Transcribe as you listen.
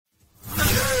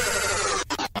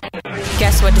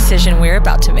Guess what decision we're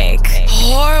about to make?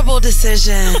 Horrible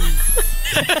decision.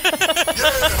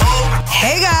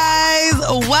 Hey guys,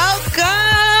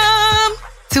 welcome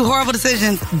to Horrible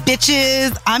Decisions,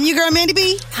 bitches. I'm your girl, Mandy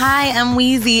B. Hi, I'm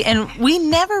Wheezy, and we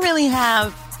never really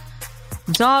have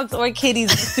dogs or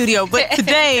kitties in the studio, but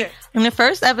today, in the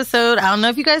first episode, I don't know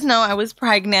if you guys know, I was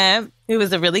pregnant. It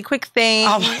was a really quick thing.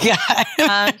 Oh my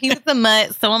God. He was a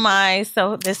mutt, so am I.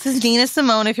 So this is Nina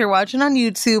Simone. If you're watching on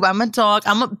YouTube, I'm a dog.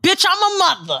 I'm a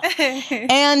mother.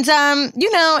 And,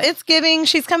 it's giving.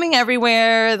 She's coming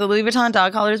everywhere. The Louis Vuitton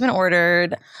dog collar has been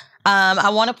ordered. I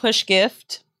want a push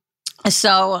gift.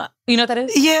 So, you know what that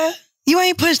is? Yeah. You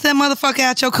ain't pushed that motherfucker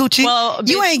out your coochie. Well,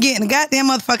 you ain't getting a goddamn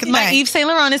motherfucking thing. My Yves Saint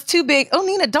Laurent is too big. Oh,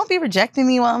 Nina, don't be rejecting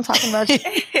me while I'm talking about you.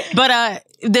 But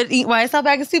the YSL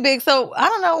bag is too big. So, I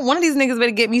don't know. One of these niggas better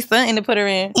get me something to put her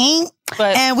in.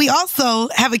 But and we also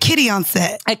have a kitty on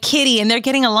set. A kitty, and they're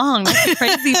getting along. That's the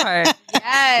crazy part.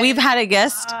 Yes. We've had a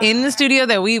guest in the studio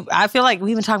that I feel like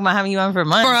we've been talking about having you on for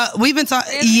months. We've been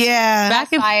talking, yeah.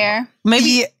 Back in fire.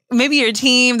 Maybe your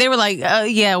team, they were like,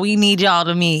 yeah, we need y'all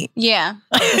to meet. Yeah.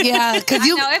 Yeah, because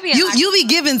you be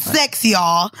giving sex,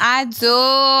 y'all. I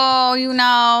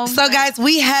do, So, guys,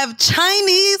 we have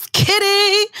Chinese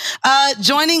Kitty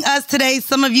joining us today.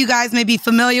 Some of you guys may be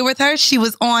familiar with her. She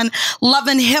was on Love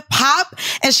and Hip Hop,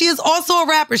 and she is also a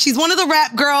rapper. She's one of the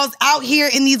rap girls out here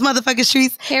in these motherfucking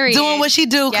streets doing what she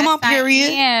do. Yes, Come on,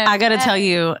 period. I got to tell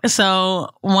you. So,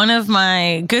 one of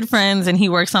my good friends, and he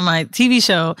works on my TV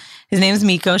show, his name is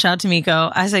Miko. Shout out to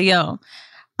Miko. I said, yo,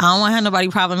 I don't want to have nobody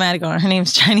problematic on. Her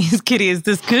name's Chinese Kitty. Is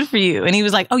this good for you? And he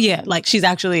was like, oh yeah, like she's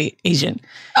actually Asian.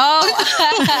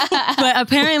 Oh. But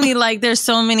apparently like there's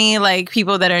so many like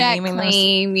people that are naming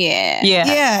claim, them.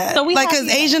 Yeah. So because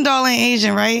Asian doll ain't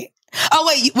Asian, right? Oh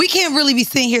wait, we can't really be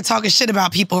sitting here talking shit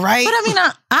about people, right? But I mean,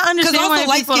 I understand. Because also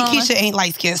light skin Keisha ain't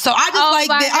light skin, so I just like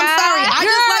that. I'm sorry, I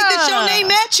just like that your name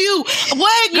match you.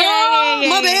 What, girl?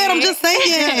 My bad. I'm just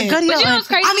saying. But you know what's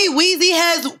crazy? I mean, Wheezy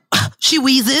she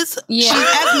wheezes. Yeah. She's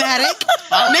asthmatic.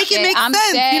 Make it make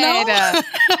sense, dead.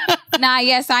 Nah,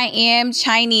 yes, I am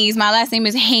Chinese. My last name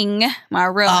is Hing. My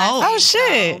real last name. Oh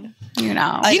shit.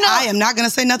 I am not going to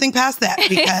say nothing past that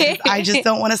because I just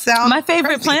don't want to sound my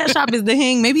favorite crazy. plant shop is the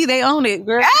Hing. Maybe they own it,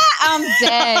 girl. I'm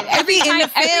dead. Every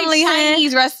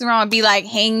Chinese restaurant would be like,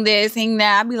 hang this, hang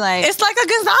that. I'd be like, it's like a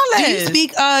Gonzalez. Do you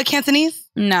speak Cantonese?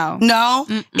 No.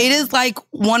 Mm-mm. It is like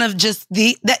one of just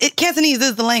Cantonese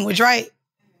is the language, right?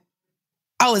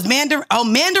 Oh, is Mandarin? Oh,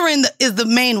 Mandarin is the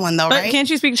main one though, but right? Can't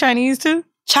you speak Chinese too?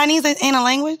 Chinese ain't a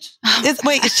language? Is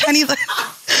Chinese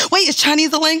is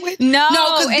Chinese a language? No,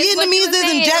 because Vietnamese is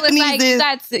and Japanese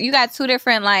is. You got two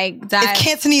different It's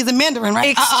Cantonese and Mandarin,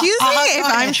 right? Excuse me if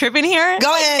I'm tripping here.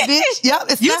 Go ahead, bitch.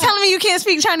 Yep. You telling me you can't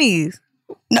speak Chinese?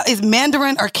 No, it's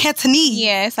Mandarin or Cantonese.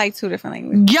 Yeah, it's like two different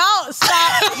languages. Y'all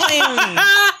stop playing with me.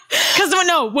 Because when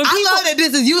I love that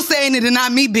this is you saying it and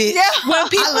not me, bitch. Yeah,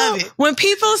 I love it. When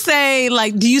people say,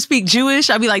 like, do you speak Jewish?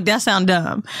 I'll be like, that sound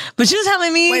dumb. But you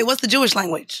telling me... Wait, what's the Jewish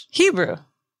language? Hebrew.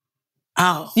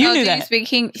 Oh. You knew do that. You speak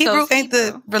Hebrew ain't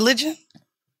the religion?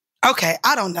 Okay,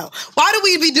 I don't know. Why do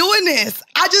we be doing this?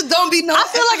 I just don't be knowing. I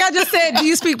feel like I just said, do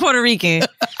you speak Puerto Rican?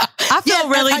 I feel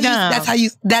really dumb.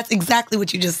 That's exactly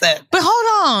what you just said. But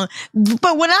hold on.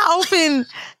 But when I open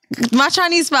my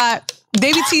Chinese spot,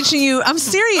 they be teaching you, I'm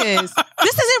serious.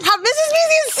 This is me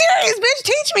serious, bitch.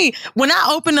 Teach me. When I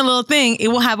open the little thing, it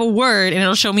will have a word and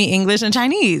it'll show me English and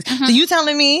Chinese. Mm-hmm. So you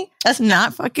telling me that's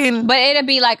not fucking... But it'll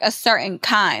be like a certain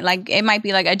kind. Like it might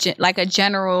be like a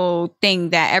general thing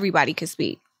that everybody could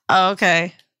speak. Oh,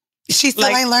 okay. She still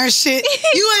ain't learned shit.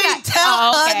 You ain't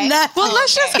tell her nothing. Well,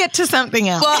 let's just get to something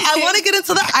else. Well, I want to get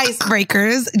into the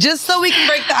icebreakers just so we can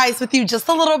break the ice with you just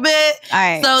a little bit. All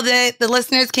right. So that the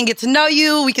listeners can get to know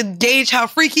you. We can gauge how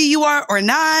freaky you are or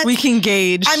not. We can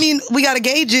gauge. I mean, we got to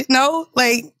gauge it, no?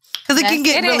 Like, because it can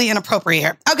get really inappropriate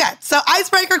here. Okay, so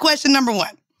icebreaker question number 1.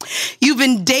 You've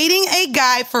been dating a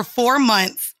guy for 4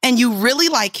 months and you really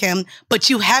like him, but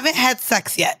you haven't had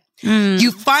sex yet.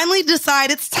 You finally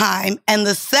decide it's time and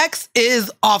the sex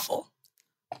is awful.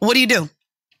 What do?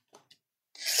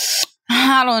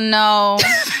 I don't know.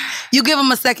 You give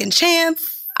him a second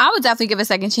chance? I would definitely give a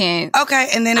second chance. Okay,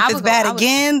 and then if it's bad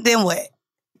again, then what?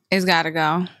 It's gotta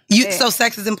go. So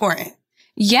sex is important?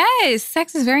 Yes,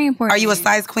 sex is very important. Are you a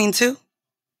size queen too?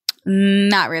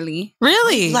 Not really.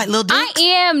 Really? Like little dick? I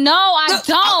am. No, I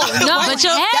don't. No, but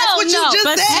that's what you just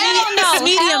said. Hell no.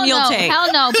 Medium you'll take.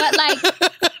 Hell no. But like,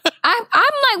 I'm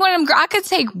like one of them girls. I could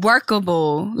take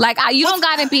workable. Like, you don't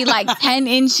gotta be like 10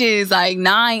 inches, like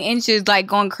 9 inches, like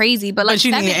going crazy. But like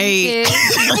you 7 need 8.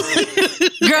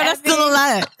 inches. Girl, that's still a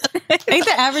lot. Ain't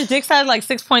the average dick size like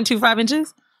 6.25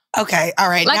 inches? Okay, all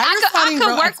right. Like now I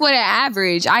could work with an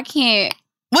average. I can't.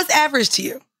 What's average to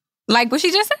you? Like what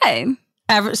she just said.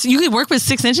 Average. So you could work with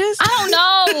 6 inches? I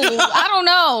don't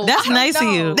know. That's nice of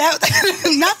you. That's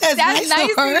That's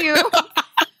nice of you.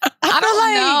 I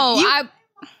don't know.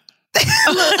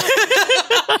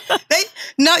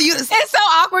 It's so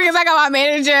awkward because I got my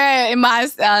manager and my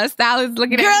stylist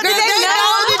looking Girl, at me. did they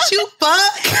know that you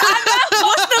fuck?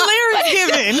 What's the lyrics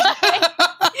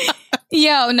given?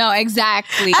 Yo, no,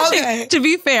 exactly. Actually, to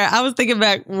be fair, I was thinking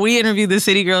back, we interviewed the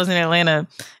City Girls in Atlanta,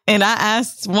 and I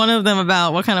asked one of them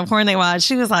about what kind of porn they watched.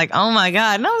 She was like, oh my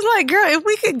God. And I was like, girl, if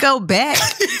we could go back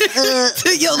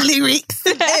to your lyrics.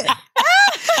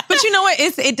 But you know what?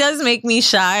 It does make me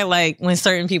shy, like when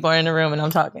certain people are in the room and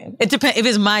I'm talking. It depends if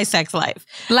it's my sex life.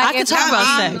 Like I could talk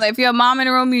about sex. If your mom in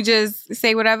the room, you just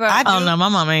say whatever. Oh no, my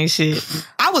mom ain't shit.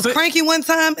 I was cranky one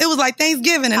time. It was like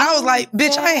Thanksgiving, and I was like,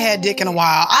 "Bitch, I ain't had dick in a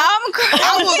while.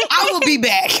 I will be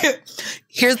back.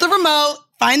 Here's the remote.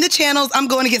 Find the channels. I'm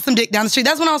going to get some dick down the street."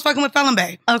 That's when I was fucking with Felon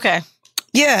Bay. Okay.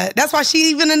 Yeah, that's why she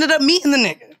even ended up meeting the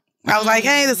nigga. I was like,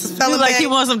 "Hey, this is Felon Bay." Like, he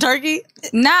want some turkey?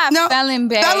 Nah, no, Felon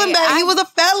Bay. Felon Bay. He was a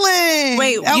felon.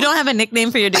 Wait, you don't have a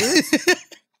nickname for your dudes?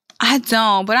 I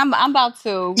don't, but I'm about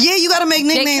to. Yeah, you got to make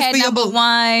nicknames for your boo. Number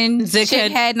 1, Zickhead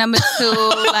Chickhead number 2,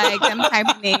 like them type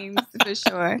of names for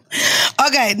sure.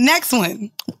 Okay, next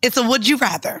one. It's a would you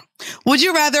rather. Would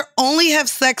you rather only have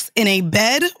sex in a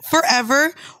bed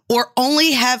forever or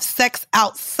only have sex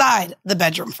outside the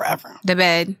bedroom forever? The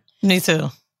bed. Me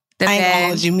too. I ain't gonna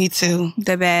hold you. Me too.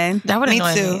 The bed. That would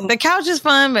annoy me. The couch is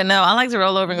fun, but no, I like to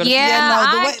roll over and go to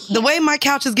sleep. The way my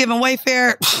couch is giving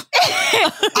Wayfair,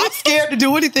 I'm scared to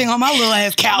do anything on my little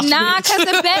ass couch. Nah, because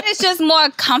the bed is just more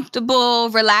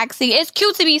comfortable, relaxing. It's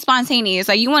cute to be spontaneous.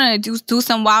 Like you want to do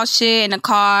some wild shit in the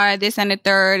car, this and the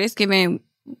third. It's giving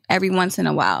every once in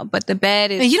a while. But the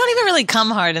bed is... You don't even really come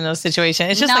hard in those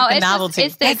situations. It's just like the novelty.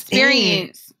 It's the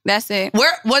experience. That's it.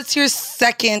 What's your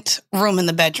second room in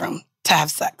the bedroom to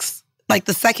have sex? Like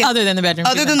the second... Other than the bedroom.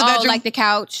 Other than the bedroom? Like the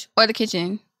couch or the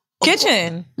kitchen.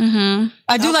 Kitchen. Mm-hmm.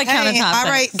 I do like countertop. All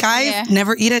right, guys,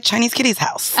 never eat at Chinese Kitty's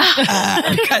house.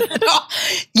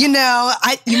 You know,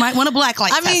 you might want to blacklight.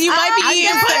 I mean, you might be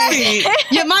eating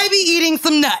pussy. You might be eating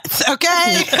some nuts,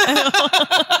 okay?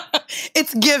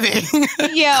 It's giving.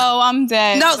 Yo, I'm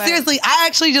dead. No, seriously, I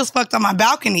actually just fucked on my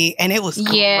balcony and it was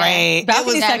great.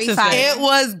 Balcony sex is good. It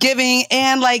was giving,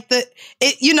 and like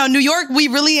New York, we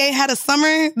really ain't had a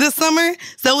summer this summer,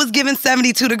 so it was giving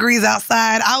 72 degrees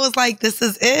outside. I was like, this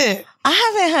is it. I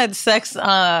haven't had sex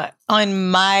on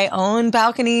my own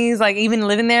balconies, like even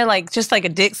living there, like just like a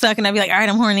dick suck, and I'd be like, all right,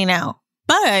 I'm horny now.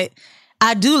 But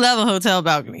I do love a hotel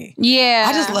balcony. Yeah.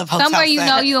 I just love hotel somewhere you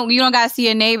sex. know you don't gotta see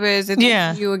your neighbors. It's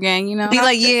you again, you know? Be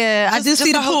like, I do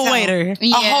see the pool hotel. waiter.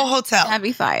 A whole hotel. That'd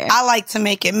be fire. I like to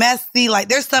make it messy. Like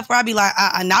there's stuff where I'd be like,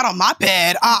 not on my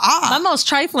bed. My most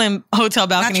trifling hotel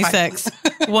balcony sex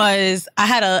was I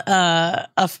had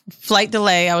a flight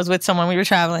delay. I was with someone. We were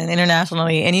traveling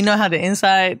internationally. And you know how the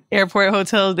inside airport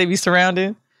hotels, they be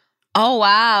surrounded? Oh,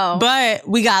 wow. But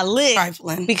we got lit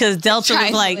because Delta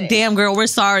was like, damn, girl, we're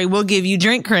sorry. We'll give you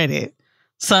drink credit.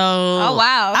 So, oh,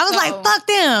 wow. I was like, fuck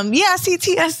them. Yeah, I see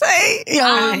TSA.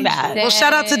 Well,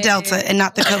 shout out to Delta and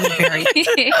not the COVID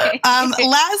variant.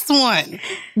 Last one.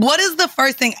 What is the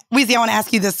first thing, Weezy, I want to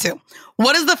ask you this too.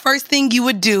 What is the first thing you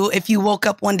would do if you woke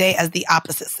up one day as the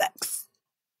opposite sex?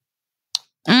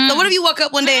 So what if you woke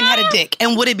up one day and had a dick,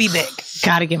 and would it be big?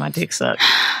 Gotta get my dick sucked.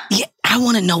 Yeah, I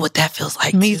want to know what that feels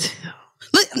like. Me too.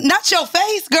 Look, not your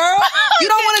face, girl. You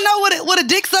don't want to know what a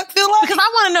dick suck feel like? Because I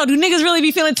want to know, do niggas really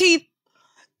be feeling teeth?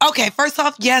 Okay, first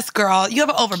off, yes, girl. You have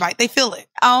an overbite. They feel it.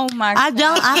 Oh, my God. I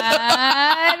don't.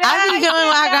 I be doing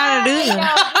what I gotta do.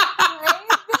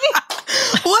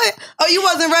 What? Oh, you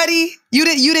wasn't ready? You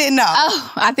didn't know?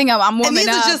 Oh, I think I'm warming up. And these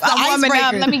are just the I'm warming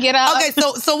up. Let me get up. Okay,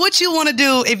 so what you want to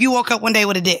do if you woke up one day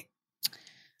with a dick?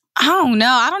 I don't know.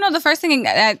 I don't know. The first thing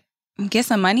get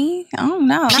some money? I don't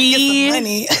know. Get some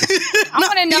money. I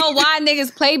want to know why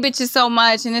niggas play bitches so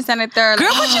much and this and the third.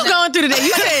 Girl, what you going through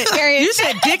today? You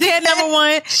said dickhead number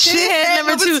 1, shithead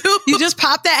number 2. You just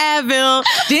popped the Advil.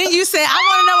 Then you said, I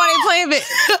want to know why they playing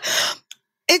bitch.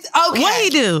 It's okay. What he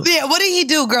do? Yeah, what did he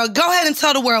do, girl? Go ahead and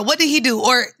tell the world. What did he do?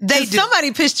 Or they do?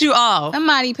 Somebody pissed you off.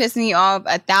 Somebody pissed me off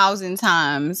 1,000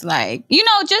 times. Like,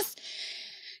 just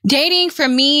dating for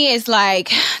me is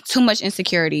like too much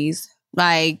insecurities.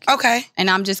 Like, okay. And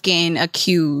I'm just getting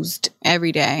accused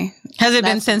every day. Has it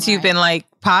been since you've been like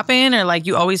popping, or like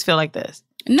you always feel like this?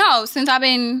 No, since I've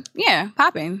been,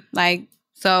 popping. Like,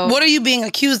 so. What are you being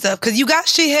accused of? Because you got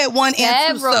shithead 1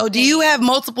 and 2. So do you have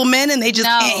multiple men and they just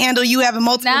can't handle you having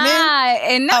multiple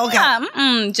men?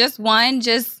 Okay. Just one,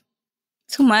 just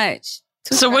Too much.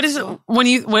 So what is it when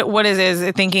you what is it? Is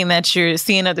it thinking that you're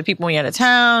seeing other people when you're out of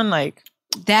town? Like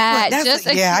that Well, just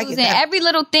I get accusing that. every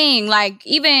little thing. Like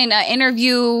even an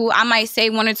interview, I might say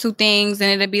one or two things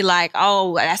and it'll be like,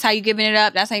 oh, that's how you giving it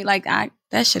up. That's how you like that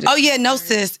shit. Oh yeah, no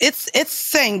sis. It's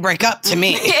saying break up to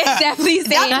me. It's definitely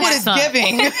saying That's what it's that.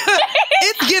 giving.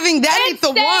 It's giving that ain't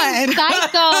the one.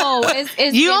 Psycho.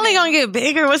 It's you only gonna get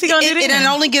bigger. What's he gonna do? It then?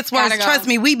 only gets worse. Gotta go. Trust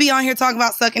me, we be on here talking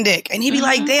about sucking dick. And he be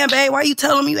like, damn, babe, why you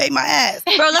telling me you ate my ass?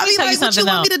 Bro, let I me be tell you like, something what you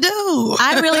though. want me to do?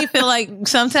 I really feel like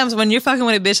sometimes when you're fucking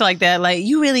with a bitch like that, like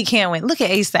you really can't win. Look at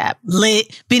ASAP.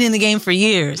 Lit. Been in the game for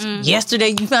years.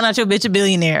 Yesterday you found out your bitch a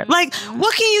billionaire. Like,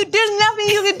 what can you, there's nothing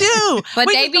you can do. But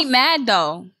We they can be mad though.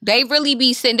 They really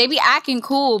be sitting. They be acting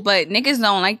cool, but niggas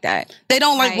don't like that. They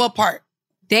don't like Right. what part?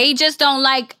 They just don't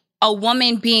like a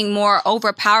woman being more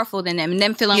overpowerful than them, and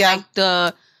them feeling Yeah.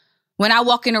 like when I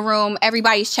walk in a room,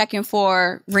 everybody's checking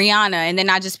for Rihanna, and then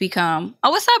I just become,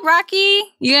 oh, what's up, Rocky?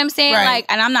 You know what I'm saying? Right. Like,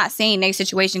 and I'm not saying their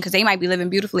situation because they might be living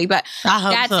beautifully, but I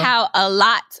hope that's so. how a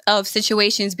lot of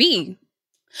situations be.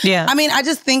 Yeah. I mean, I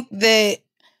just think that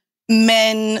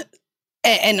men,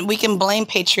 and we can blame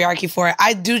patriarchy for it.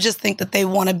 I do just think that they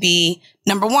want to be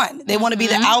number one. They want to be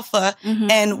the alpha.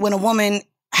 And when a woman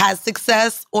has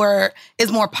success or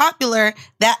is more popular,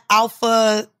 that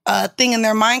alpha thing in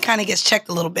their mind kind of gets checked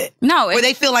a little bit. No, Where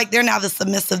they feel like they're now the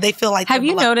submissive. They feel like Have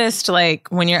they're you noticed, like,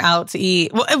 when you're out to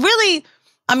eat? Well, really,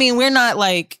 I mean, we're not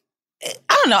like,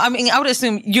 I don't know. I mean, I would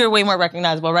assume you're way more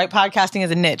recognizable, right? Podcasting is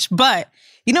a niche. But,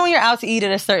 you know, when you're out to eat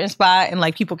at a certain spot and,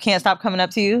 like, people can't stop coming up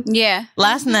to you? yeah.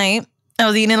 Last night, I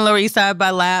was eating in the Lower East Side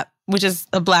by Lap, which is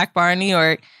a black bar in New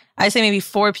York. I'd say maybe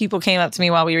 4 people came up to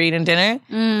me while we were eating dinner.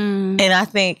 And I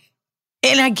think,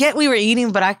 and I get we were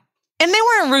eating, but and they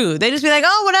weren't rude. They just be like,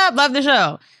 oh, what up? Love the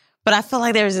show. But I felt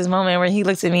like there was this moment where he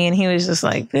looked at me and he was just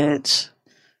like, bitch,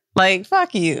 like,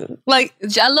 fuck you. Like,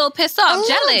 A little pissed off, a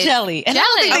little jealous. jelly. And I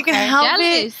don't think they can help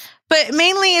it. Jealous. But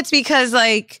mainly it's because,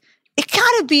 like, it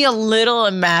gotta be a little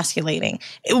emasculating,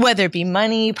 whether it be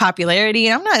money, popularity.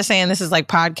 And I'm not saying this is like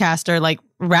podcaster, like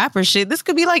rapper shit. This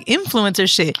could be like influencer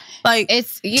shit. Like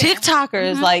It's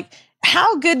TikTokers. Like,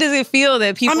 how good does it feel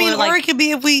that people I mean, are like, or it could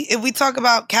be if we talk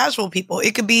about casual people,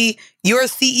 it could be you're a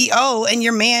CEO and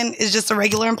your man is just a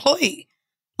regular employee.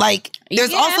 Like,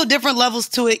 there's Yeah. also different levels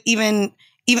to it, even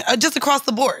just across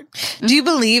the board. do you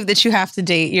believe that you have to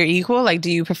date your equal? Like, do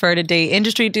you prefer to date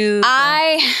industry dudes?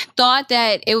 I thought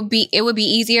that it would be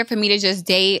easier for me to just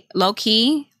date low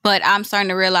key, but I'm starting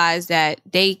to realize that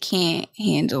they can't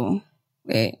handle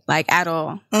it like at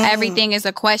all. Everything is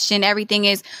a question. Everything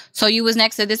is, so you was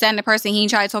next to this and the person, he ain't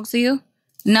try to talk to you?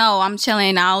 No, I'm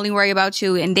chilling. I only worry about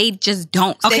you. And they just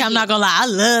don't. Okay, I'm not gonna lie. I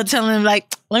love telling them, like,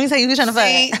 let me tell you who's trying to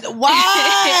See, fuck.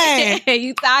 why?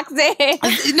 You toxic.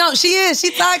 No, she is.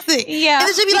 She's toxic. Yeah. And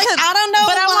it should be like, I don't know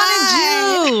But why.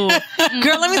 I wanted you.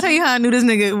 Girl, let me tell you how I knew this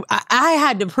nigga. I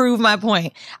had to prove my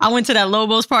point. I went to that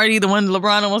Lobos party, the one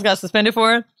LeBron almost got suspended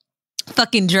for.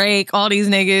 Fucking Drake, all these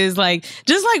niggas, like,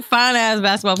 just like fine ass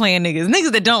basketball playing niggas.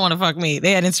 Niggas that don't want to fuck me.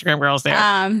 They had Instagram girls there.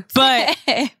 But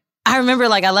I remember,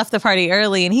 like, I left the party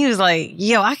early and he was like,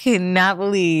 yo, I could not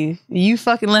believe you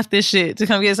fucking left this shit to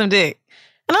come get some dick.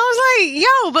 And I was like,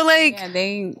 yo, but like,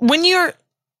 yeah, when you're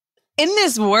in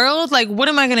this world, like, what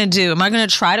am I going to do? Am I going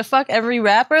to try to fuck every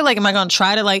rapper? Like, am I going to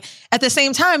try to, like, at the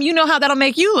same time, you know how that'll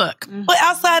make you look. But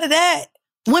outside of that,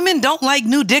 women don't like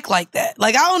new dick like that.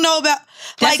 Like, I don't know about...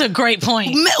 That's like, a great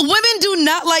point. Women do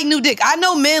not like new dick. I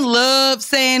know men love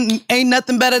saying ain't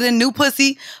nothing better than new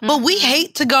pussy, but we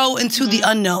hate to go into the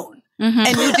unknown.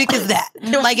 And new dick is that.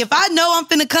 Like, if I know I'm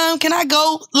finna come, can I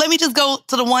go? Let me just go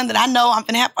to the one that I know I'm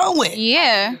finna have fun with.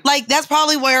 yeah. Like, that's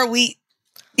probably where we,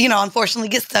 unfortunately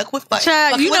get stuck with fuck.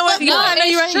 Child, fucking you know with what? fuck You know boys. I know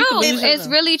you're right. It's You true. can believe It's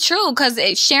really true because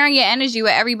sharing your energy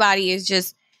with everybody is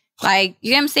just like,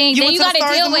 you know what I'm saying? You Then went you to the got to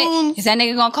stars deal and with, moons? is that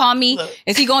nigga gonna call me? Look.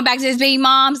 Is he going back to his baby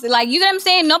moms? Like, you know what I'm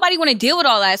saying? Nobody want to deal with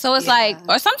all that. So it's like,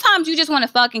 or sometimes you just want to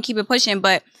fuck and keep it pushing,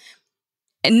 but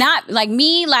not like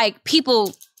me, like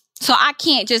people. So I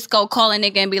can't just go call a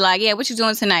nigga and be like, yeah, what you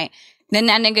doing tonight? Then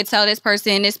that nigga tell this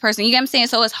person, you know what I'm saying?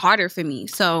 So it's harder for me.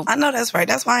 So I know that's right.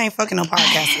 That's why I ain't fucking no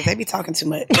podcasters. They be talking too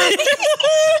much.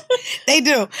 They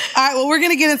do. All right, well, we're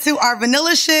going to get into our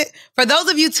vanilla shit. For those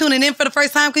of you tuning in for the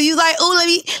first time, because you like, oh, let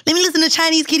me listen to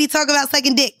Chinese Kitty talk about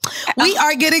sucking dick. We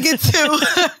are going to get to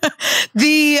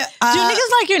the... Do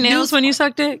niggas like your nails when you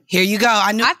suck dick? Here you go.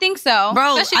 I think so.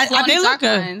 Bro, especially glow in they the look dark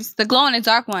good. ones. The glow in the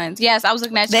dark ones. Yes, I was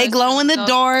looking at They yours. glow in the So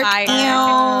dark. fire.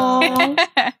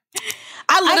 Ew.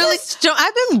 I literally...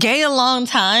 I've been gay a long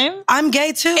time. I'm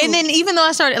gay too. And then even though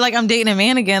I started, like, I'm dating a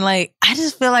man again, like, I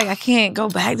just feel like I can't go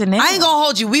back to nails. I ain't gonna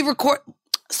hold you. We record...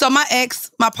 So my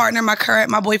ex, my partner, my current,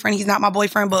 my boyfriend, he's not my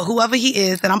boyfriend, but whoever he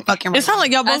is that I'm fucking It sounds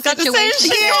like y'all both got the same shit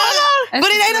going on. But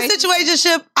it ain't a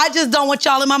situationship. I just don't want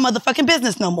y'all in my motherfucking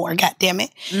business no more. God damn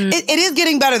it. It is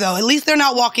getting better though. At least they're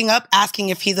not walking up asking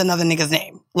if he's another nigga's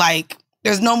name. Like,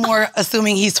 there's no more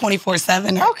assuming he's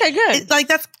 24/7. Okay, good. Like,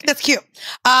 that's cute.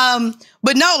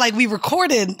 But no, like, we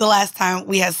recorded the last time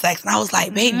we had sex, and I was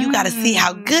like, babe, you gotta see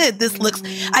how good this looks.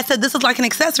 I said, this is like an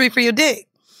accessory for your dick.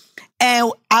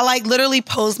 And I like literally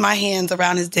posed my hands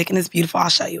around his dick, and it's beautiful. I'll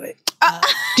show you it.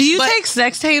 Do you take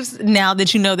sex tapes now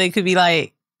that you know they could be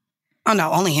like? Oh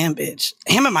no, only him, bitch.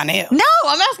 Him and my nail. No,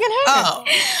 I'm asking her.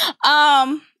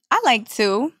 Oh, I like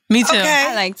to. Me too. Okay.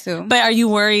 I like to. But are you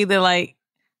worried that like,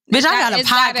 bitch, I got a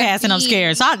podcast and I'm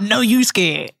scared, so I know you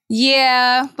scared.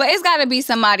 Yeah, but it's got to be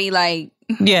somebody like.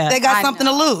 Yeah, they got I something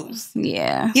know. to lose.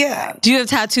 Yeah. Yeah. Do you have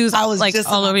tattoos? I was like just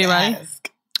all about over your to body. ask.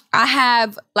 I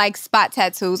have like spot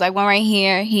tattoos, like one right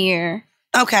here.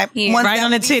 Okay, Here. Ones Right that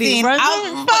on the we titty. seen. Right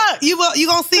Fuck. You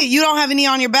gonna see it. You don't have any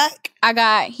on your back? I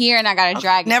got here and I got a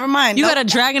dragon. Never mind. You Nope. got a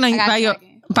dragon on I got by your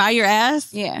dragon. by your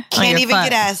ass. Yeah. On your Can't even butt.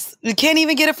 get ass. You can't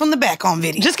even get it from the back on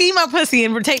video. Just give me my pussy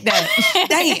and take that.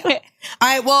 Damn. All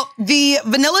right, well, the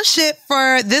vanilla shit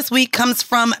for this week comes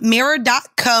from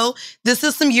Mirror.co. This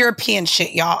is some European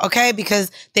shit, y'all, okay? Because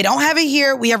they don't have it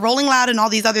here. We have Rolling Loud and all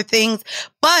these other things.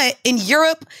 But in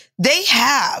Europe, they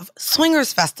have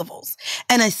swingers festivals.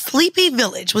 And a sleepy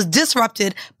village was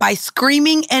disrupted by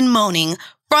screaming and moaning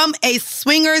from a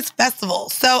swingers festival.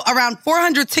 So around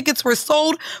 400 tickets were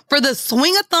sold for the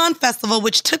Swingathon Festival,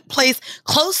 which took place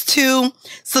close to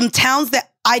some towns that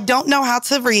I don't know how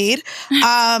to read.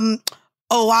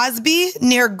 Oasby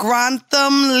near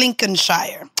Grantham,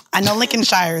 Lincolnshire. I know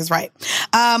Lincolnshire is right.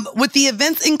 With the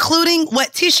events including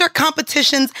wet t-shirt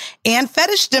competitions and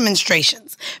fetish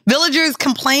demonstrations. Villagers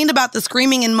complained about the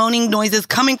screaming and moaning noises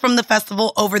coming from the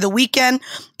festival over the weekend,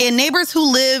 and neighbors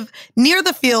who live near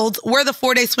the fields where the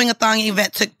 4-day swing-a-thon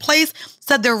event took place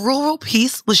said their rural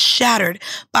peace was shattered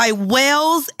by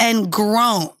wails and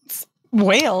groans.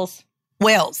 Whales.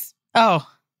 Wails. Oh.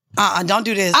 Don't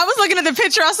do this. I was looking at the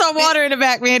picture. I saw water in the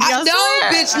back, man. No,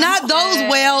 bitch, not those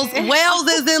whales. Whales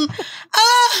is in.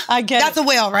 I get That's it. a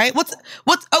whale, right? What?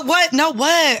 No,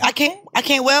 what? I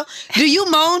can't wail. Do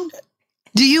you moan?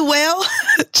 Do you wail?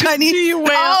 Chinese? Do you wail?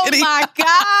 Oh my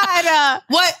God.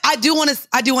 What? I do want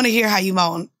to hear how you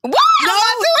moan. What? No,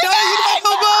 you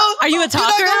don't moan. Are you a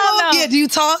talker? You don't moan? Yeah. Do you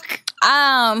talk?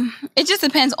 It just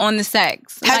depends on the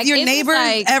sex. Have Like, your if it's neighbors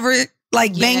like, ever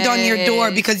banged on your door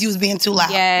Yes. because you was being too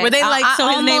loud? Yeah, Were they like, so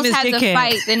his name is I almost had Dickhead? to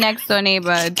fight the next door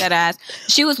neighbor, dead ass.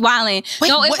 She was wilding. Wait,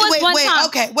 No, it wait, was wait, one wait, time.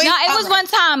 okay, wait, No, it all was right. one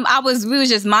time. We was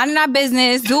just minding our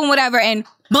business, doing whatever, and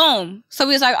boom. So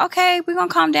we was like, okay, we're gonna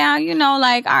calm down,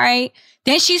 like, all right.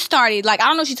 Then she started, like, I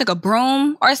don't know if she took a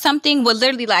broom or something, but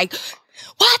literally like,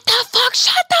 what the fuck?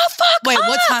 Shut the fuck Wait,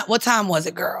 up. what time was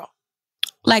it, girl?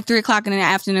 Like 3:00 in the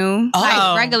afternoon. Oh.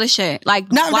 Like regular shit.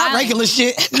 Like Not wilding. regular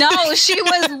shit. No, she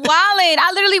was wilding.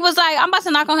 I literally was like, I'm about to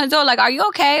knock on her door. Like, are you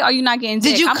okay? Are you not getting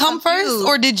dick? Did you I'm come confused. first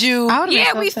or did you?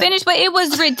 Yeah, we finished, but it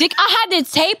was ridiculous. I had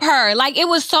to tape her. Like, it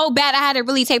was so bad. I had to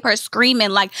really tape her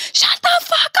screaming, like, shut the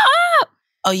fuck up.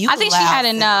 Oh, you. I think she had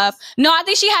enough. No, I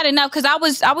think she had enough because I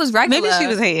was regular. Maybe she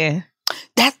was hating.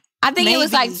 I think it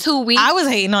was like maybe. 2 weeks. I was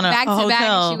hating on a back to hotel. back,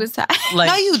 and she was tired.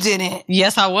 Like, No, you didn't.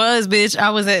 yes, I was, bitch.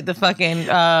 I was at the fucking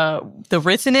the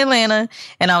Ritz in Atlanta,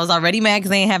 and I was already mad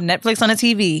because they didn't have Netflix on the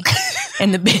TV.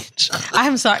 And the bitch,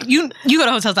 I'm sorry, you go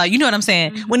to hotels, you know what I'm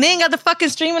saying? When they ain't got the fucking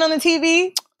streaming on the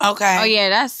TV, Okay. Oh yeah,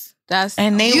 that's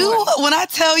and they When I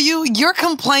tell you your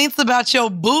complaints about your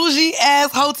bougie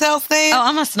ass hotel stay,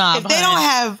 I'm a snob. if they don't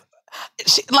have,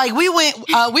 like we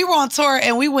were on tour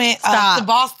and we went to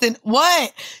Boston.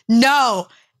 What? No,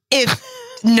 if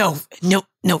no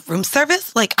room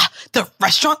service. Like the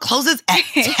restaurant closes at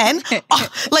 10.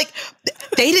 Like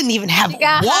they didn't even have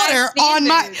got water high on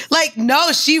my. standards. Like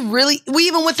no, she really. We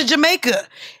even went to Jamaica.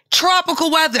 Tropical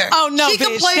weather. Oh, no, she bitch.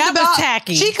 complained That was about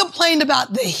tacky. She complained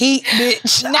about the heat,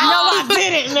 bitch. No, I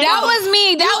didn't. That was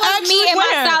me. That was me and my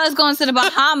where? stylist going to the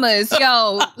Bahamas.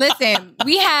 Yo, listen,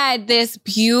 we had this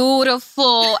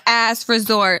beautiful ass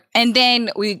resort, and then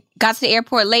we got to the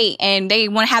airport late, and they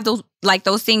want to have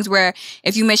those things where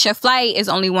if you miss your flight, it's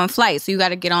only one flight, so you got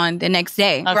to get on the next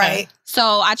day. Okay. Right.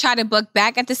 So I tried to book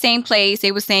back at the same place.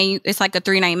 They were saying it's like a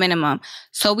 3-night minimum.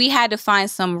 So we had to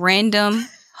find some random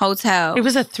hotel. It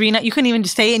was a 3-night. You couldn't even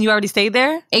stay, and you already stayed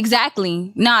there.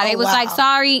 Exactly. Nah, they was wow. like,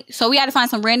 sorry. So we had to find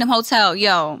some random hotel.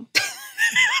 Yo.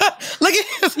 Look at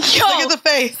the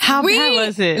face. How bad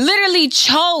was it? Literally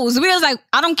chose. We was like,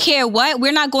 I don't care what.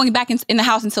 We're not going back in the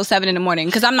house until 7 a.m.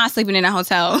 because I'm not sleeping in a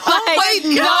hotel. Like, my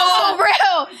God. No, for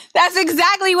real. That's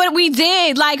exactly what we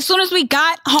did. Like, as soon as we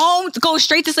got home, go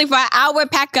straight to sleep for an hour,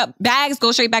 pack up bags,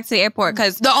 go straight back to the airport.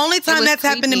 Because the only time that's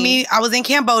happened to me, I was in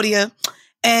Cambodia.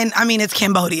 And I mean, it's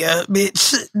Cambodia,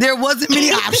 bitch. There wasn't many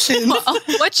options.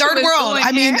 What Third world.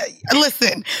 I mean,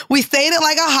 listen, we stayed at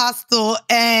like a hostel,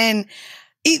 and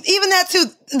even that too,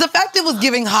 the fact it was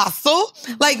giving hostel,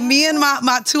 like me and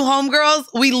my two homegirls,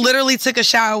 we literally took a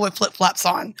shower with flip-flops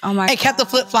on. Oh my God. And kept the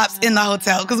flip-flops in the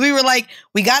hotel. Because we were like,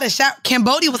 we got a shower.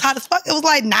 Cambodia was hot as fuck. It was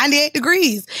like 98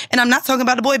 degrees. And I'm not talking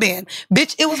about the boy band.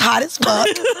 Bitch, it was hot as fuck.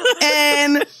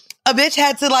 And a bitch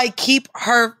had to like keep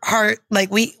her like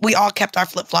we all kept our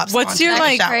flip-flops on. What's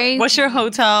your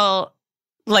hotel,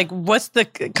 like what's the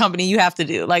company you have to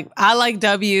do? Like I like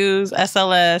W's,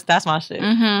 SLS, that's my shit.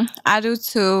 Mm-hmm. I do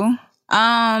too.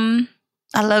 I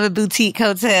love a boutique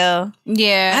hotel.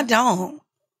 Yeah. I don't.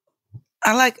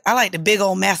 I like the big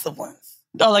old massive ones.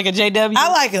 Oh, like a JW?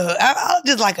 I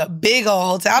just like a big old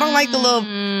hotel. I don't like the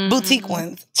little boutique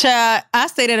ones. Child, I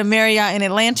stayed at a Marriott in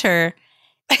Atlanta.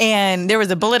 And there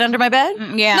was a bullet under my bed?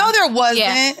 Yeah. No, there wasn't.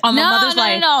 Yeah. On my mother's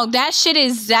life. No. That shit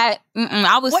is that.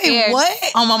 I was scared.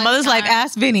 What? On my mother's life,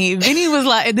 ask Vinny. Vinny was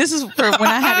like, this is for when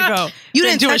I had to go. You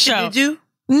didn't do touch a show. it, did you?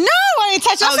 No, I didn't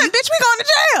touch it. I said, bitch, we going to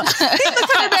jail. He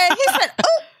looked at the bed. He said,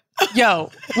 oh.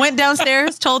 Yo, went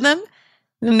downstairs, told them.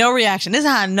 No reaction. This is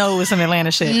how I know it was some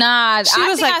Atlanta shit. Nah, she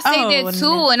was like, I stayed there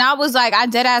too. And I was like, I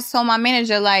dead ass told my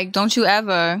manager, like, don't you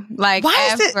ever. Like,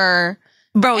 why ever.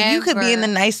 Bro, you could be in the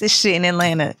nicest shit in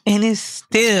Atlanta, and it's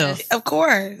still of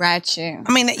course ratchet.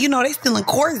 I mean, you know, they stealing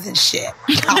cores and shit.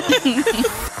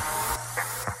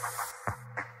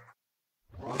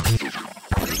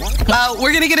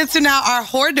 We're gonna get into now our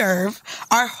hors d'oeuvre.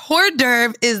 Our hors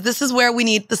d'oeuvre this is where we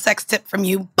need the sex tip from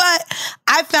you, but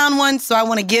I found one, so I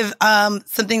want to give some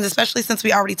things, especially since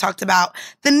we already talked about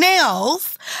the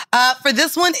nails. For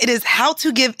this one, it is how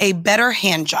to give a better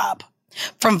hand job.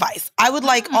 From Vice. I would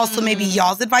like also maybe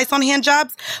y'all's advice on hand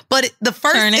jobs, but the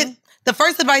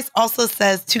first advice also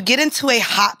says to get into a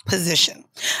hot position.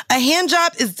 A hand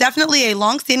job is definitely a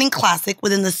long-standing classic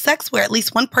within the sex where at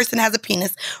least one person has a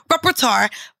penis repertoire,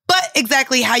 but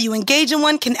exactly how you engage in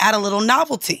one can add a little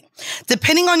novelty.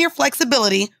 Depending on your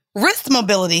flexibility, wrist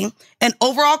mobility, and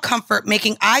overall comfort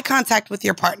making eye contact with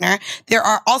your partner, there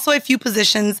are also a few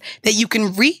positions that you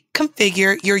can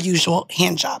reconfigure your usual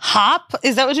hand job. Hop?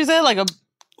 Is that what you said? Like a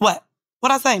what?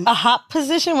 What'd I say? A hop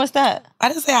position? What's that? I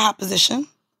didn't say a hop position.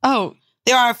 Oh.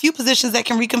 There are a few positions that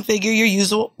can reconfigure your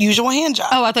usual hand job.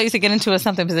 Oh, I thought you said get into a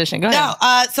something position. Go ahead.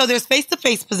 No, so there's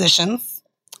face-to-face positions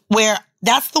where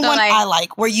that's the one I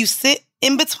like, where you sit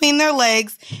in between their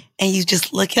legs and you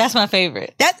just look at That's my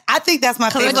favorite. I think that's my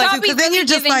favorite. Because then you're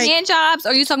just like hand jobs,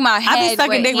 or you talking about head? I be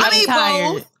sucking dick when I'm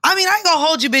tired. Both. I mean, I ain't gonna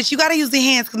hold you, bitch. You gotta use the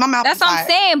hands because my mouth. That's is what tired. I'm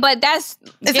saying, but that's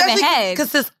giving head.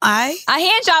 Because this a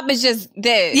hand job is just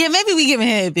this. Yeah, maybe we giving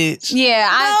head, bitch. Yeah,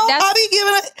 I be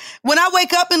giving it. When I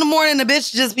wake up in the morning, the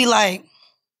bitch just be like,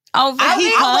 "Oh,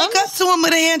 I wake up to him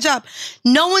with a hand job."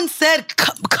 No one said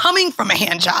coming from a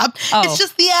hand job. Oh. It's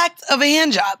just the act of a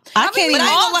hand job. I can't even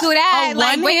do that.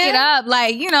 Like wake it up,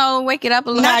 like wake it up a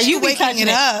little. Nah, bit. you be waking it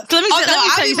up. Let me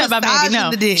tell you something about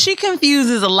Mandy. No, she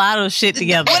confuses a lot of shit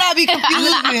together. What I be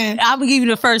confusing? I'm gonna give you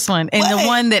the first one and the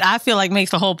one that I feel like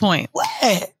makes the whole point.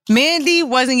 What? Mandy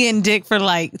wasn't getting dick for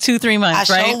like 2-3 months,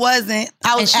 right? I sure wasn't.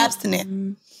 I was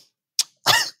abstinent.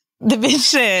 The bitch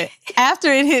said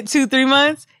after it hit 2-3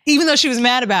 months, even though she was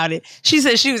mad about it, she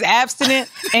said she was abstinent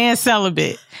and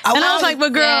celibate. I was like,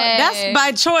 but girl, that's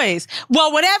by choice.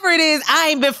 Well, whatever it is, I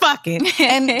ain't been fucking.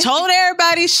 And told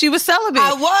everybody she was celibate.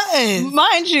 I was.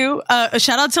 Mind you, a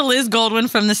shout out to Liz Goldwyn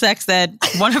from the Sex Ed.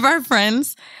 One of our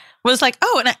friends was like,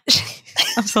 oh, and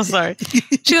I'm so sorry.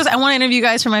 She goes, I want to interview you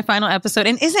guys for my final episode.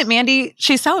 And isn't Mandy,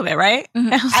 she's celibate, right?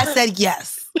 Mm-hmm. I said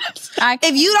yes.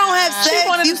 If you don't have sex, she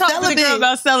wanted you to talk celibate. To the girl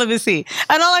about celibacy.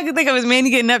 And all I could think of was Mandy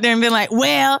getting up there and being like,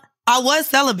 well, I was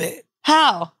celibate.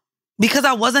 How? Because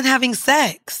I wasn't having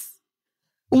sex.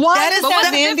 Why? That is what's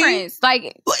the difference?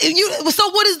 Like, so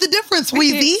what is the difference,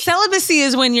 Weezy? Celibacy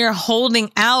is when you're holding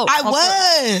out. I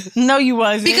was. No, you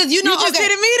wasn't. Because you know, you just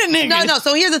didn't meet a nigga. No.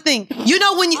 So here's the thing. You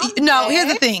know when you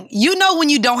here's the thing. You know when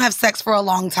you don't have sex for a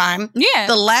long time. Yeah.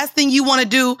 The last thing you want to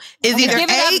do is either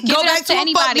go back to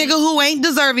a fuck nigga who ain't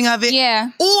deserving of it.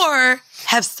 Yeah. Or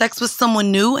have sex with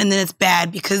someone new and then it's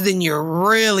bad because then you're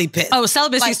really pissed. Oh,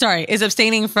 celibacy, sorry, is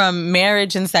abstaining from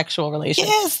marriage and sexual relations.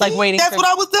 Yes, like waiting. That's what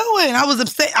I was doing. I was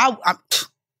abstaining.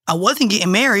 I wasn't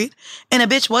getting married, and a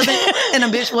bitch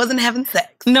wasn't having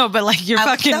sex. No, but like you're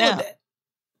fucking out.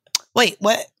 Wait,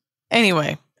 what?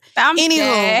 Anyway.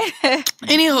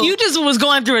 Anywho. You just was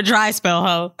going through a dry spell,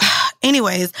 ho.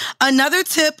 Anyways, another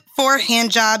tip for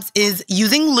hand jobs is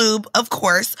using lube, of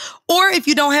course. Or if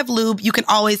you don't have lube, you can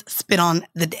always spit on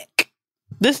the dick.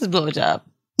 This is blowjob.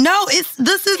 No, this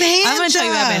is hand job. I'm going to tell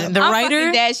you what happened. The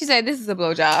writer... Dad, she said this is a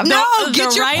blowjob. No,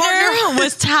 the writer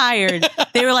was tired.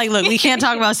 They were like, look, we can't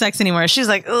talk about sex anymore. She was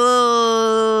like,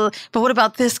 oh, but what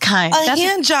about this kind? That's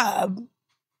hand job.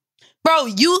 Bro,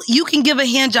 you can give a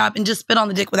hand job and just spit on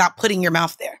the dick without putting your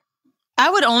mouth there. I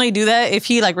would only do that if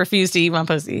he like refused to eat my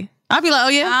pussy. I'd be like, oh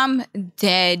yeah? I'm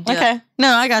dead. Okay. No,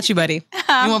 I got you, buddy. You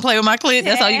want to play with my clit?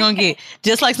 That's all you're going to get.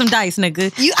 Just like some dice,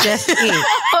 nigga. Just it.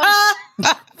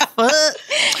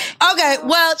 Okay,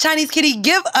 well, Chinese Kitty,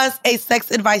 give us a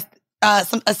sex advice, a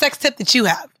sex tip that you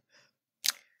have.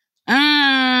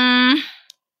 I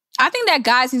think that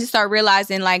guys need to start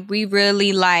realizing like we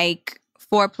really like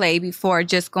foreplay before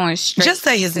just going straight. Just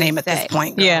say his name at this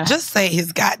point. Girl. Yeah. Just say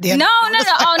his goddamn. No.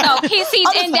 Oh no. See,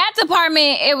 in that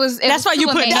department, that's why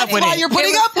you're putting up with it. That's why you're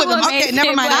putting up with him. Okay,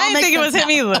 never mind. I didn't think it was him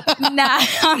either. Nah,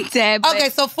 I'm dead. Okay,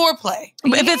 so foreplay.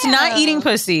 If it's not eating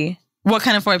pussy, what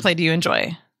kind of foreplay do you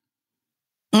enjoy?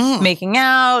 Making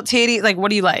out, titties, like what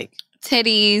do you like?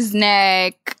 Titties,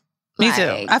 neck. Me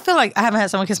too. I feel like I haven't had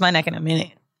someone kiss my neck in a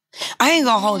minute. I ain't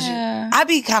gonna hold you. I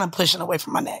be kind of pushing away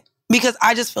from my neck because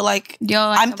I just feel like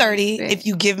I'm 30. If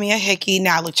you give me a hickey,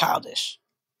 now I look childish.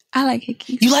 I like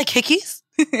hickeys. You like hickeys?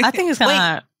 I think it's kind of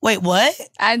hot. Wait, what?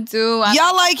 I do.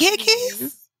 Y'all like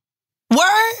hickeys? Word?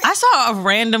 I saw a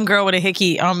random girl with a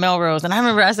hickey on Melrose, and I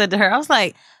remember I said to her, I was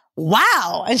like,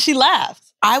 wow. And she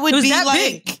laughed. I would be that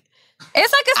like... big.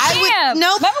 It's like a scam.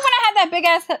 No. Remember when I had that big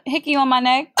ass hickey on my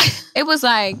neck? It was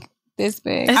like this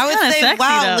big. It's I would say, sexy,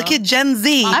 wow, though. look at Gen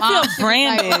Z. I feel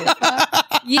branded.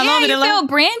 Yeah, long did you it feel last?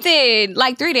 branded.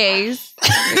 Like 3 days.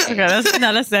 Okay,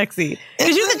 that's sexy.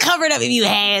 Because you can cover it up if you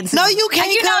had to. No, you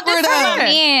can't cover it up.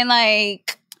 Man,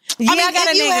 like... Yeah, I mean, got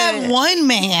if you have one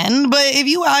man, but if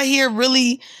you out here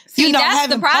really... See, you know, that's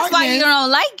having the price why partners, you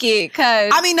don't like it. Cause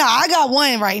I mean, no, I got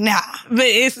one right now. But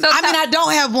it's... I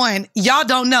don't have one. Y'all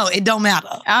don't know. It don't matter.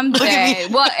 I'm Look at me.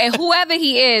 dead. Well, and whoever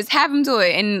he is, have him do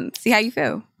it and see how you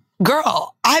feel.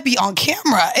 Girl, I be on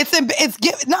camera. It's but that's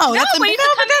cute.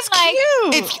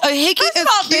 It's a hickey. First Is of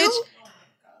all, cute. bitch,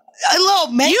 A little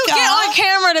makeup. you get on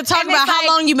camera to talk And about it's how like-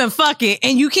 long you been fucking,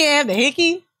 and you can't have the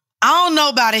hickey? I don't know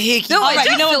about a hickey. Do it. All right,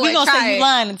 just you know what? do We're it. going to Try say you it.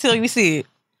 lying until we see it.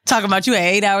 Talking about you had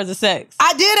 8 hours of sex.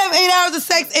 I did have 8 hours of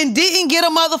sex and didn't get a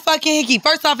motherfucking hickey.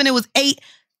 First off, and it was 8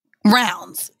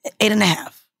 rounds.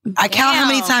 8.5. I count how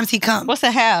many times he come. What's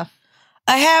a half?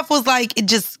 A half was like,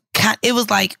 it was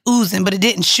like oozing, but it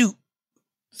didn't shoot.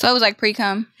 So it was like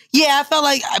pre-cum. Yeah, I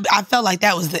felt like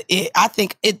that was it. I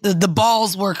think the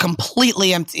balls were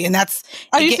completely empty, and that's.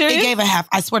 Are you serious? It gave a half.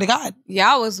 I swear to God.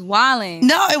 Y'all was wilding.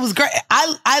 No, it was great.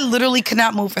 I literally could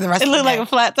not move for the rest It of the looked day. like a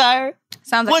flat tire.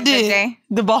 Sounds like What a good did? day.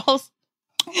 The balls.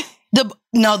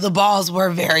 The balls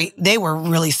were they were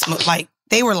really smooth. Like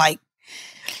they were like.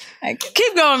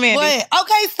 Keep going, Mandy. Wait,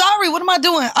 okay, sorry. What am I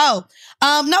doing? Oh,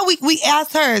 no, we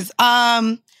asked hers.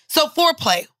 So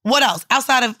foreplay. What else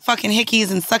outside of fucking hickeys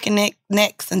and sucking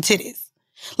necks and titties?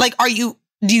 Like, do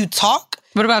you talk?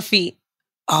 What about feet?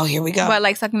 Oh, here we go. But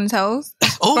like sucking the toes?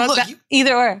 Oh, look,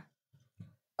 Either or.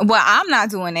 Well, I'm not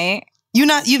doing it.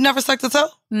 you've never sucked a toe?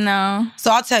 No.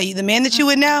 So I'll tell you, the man that you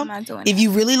with now, I'm not doing if it.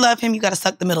 you really love him, you got to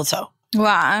suck the middle toe. Well,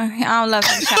 I don't love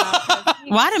him, child.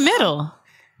 Why the middle?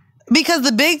 Because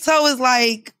the big toe is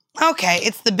like, okay,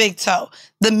 it's the big toe.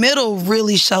 The middle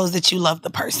really shows that you love the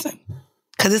person.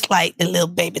 Because it's like the little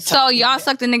baby toe. So y'all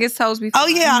sucked the niggas' toes before? Oh,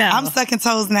 yeah, No. I'm sucking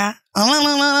toes now. But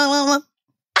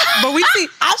we see,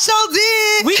 I sure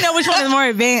did. we know which one is more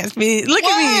advanced, bitch. Look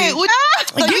at me.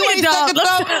 So Give you me ain't the dog.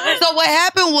 sucking toe? So what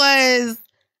happened was,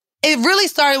 it really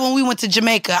started when we went to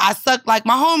Jamaica. I sucked like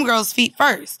my homegirl's feet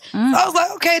first. So I was like,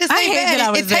 okay, this I ain't hate bad. that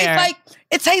I was there.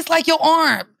 It tastes like your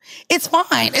arm. It's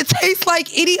fine. It tastes like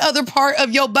any other part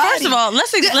of your body. First of all,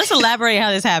 let's elaborate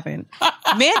how this happened.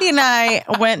 Mandy and I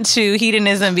went to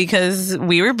Hedonism because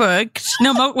we were booked.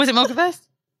 No, was it Mocha Fest?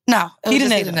 no, it was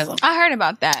just Hedonism. hedonism. I heard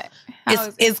about that.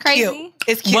 It's crazy. cute.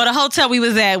 It's cute. Well, the hotel we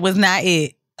was at was not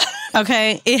it.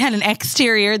 Okay, it had an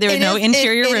exterior. There were no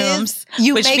interior rooms,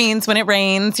 which means when it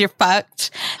rains, you're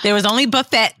fucked. There was only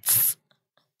buffets,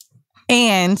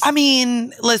 and I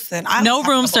mean, listen, no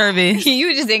room service.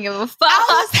 You just didn't give a fuck.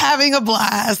 I was having a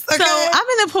blast. Okay? So I'm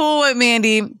in the pool with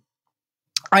Mandy.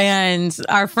 and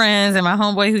our friends and my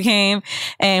homeboy who came,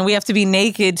 and we have to be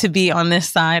naked to be on this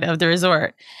side of the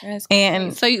resort.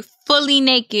 And so you fully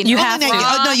naked. You have to.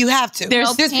 Oh, no, you have to.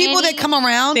 There's people that come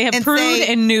around. They have and prude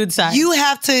say, and nude side. You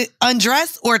have to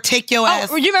undress or take your ass.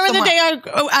 Oh, you remember somewhere. the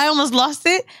day I almost lost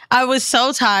it? I was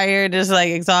so tired, just like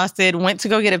exhausted. Went to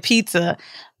go get a pizza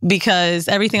because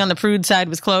everything on the prude side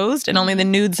was closed and only the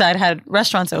nude side had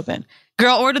restaurants open.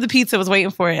 Girl ordered the pizza, was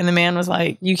waiting for it, and the man was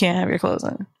like, "You can't have your clothes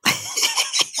on."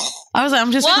 I was like,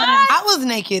 "I'm just." I was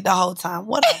naked the whole time.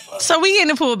 Whatever. So we get in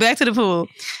the pool, back to the pool,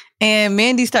 and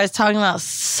Mandy starts talking about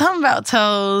something about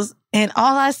toes, and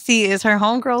all I see is her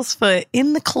homegirl's foot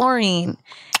in the chlorine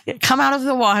come out of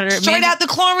the water. Straight out the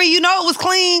chlorine. You know it was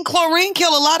clean. Chlorine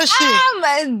kill a lot of shit.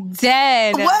 I'm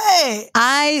dead. What?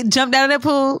 I jumped out of that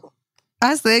pool.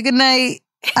 I said goodnight.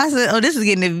 I said, "Oh, this is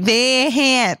getting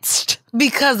enhanced."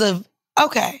 Because of,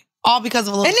 okay. All because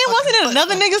of a little. And then wasn't it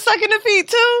another nigga sucking the feet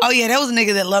too? Oh yeah, there was a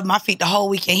nigga that loved my feet the whole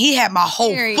weekend. He had my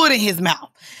whole foot in his mouth.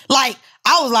 Like,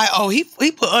 I was like, oh, he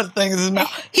put other things in his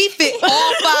mouth. He fit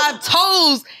all 5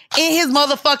 toes in his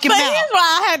motherfucking But mouth. here's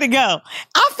why I had to go.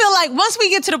 I feel like once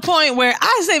we get to the point where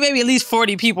I say maybe at least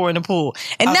 40 people in the pool,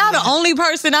 and now the only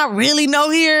person I really know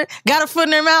here got a foot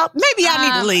in their mouth, maybe I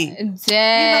need to leave.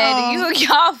 Dead.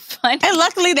 Y'all funny. And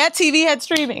luckily that TV had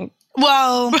streaming.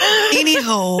 Well,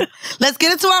 anywho, let's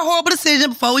get into our horrible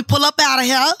decision before we pull up out of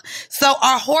here. So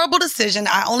our horrible decision,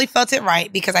 I only felt it right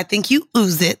because I think you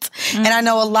ooze it. And I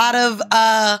know a lot of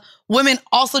women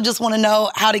also just want to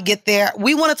know how to get there.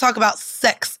 We want to talk about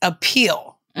sex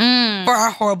appeal for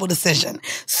our horrible decision.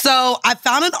 So I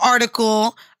found an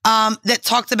article that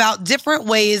talked about different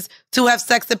ways to have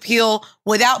sex appeal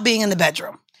without being in the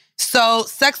bedroom. So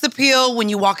sex appeal when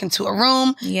you walk into a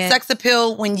room, sex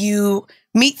appeal when you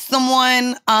meet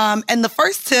someone. And the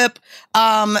first tip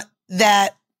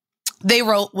that they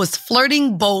wrote was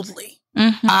flirting boldly.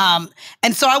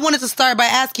 And so I wanted to start by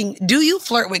asking, do you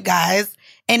flirt with guys?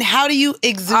 And how do you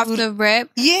exude? Off the rip?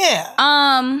 Yeah.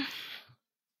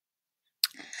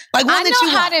 Like one I know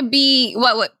how to be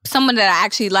what someone that I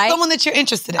actually like. Someone that you're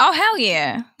interested in. Oh, hell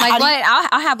yeah. Like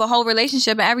I'll have a whole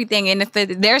relationship and everything. And if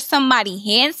there's somebody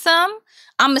handsome,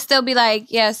 I'm going to still be like,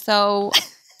 yeah, so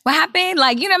what happened?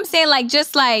 Like, you know what I'm saying? Like,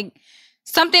 just like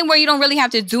something where you don't really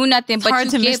have to do nothing, but Hard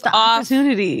you to give miss the off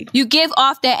opportunity. You give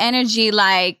off that energy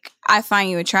like, I find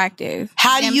you attractive.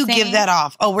 How do you give that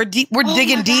off? Oh, we're deep. We're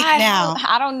digging deep now.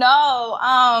 I don't know.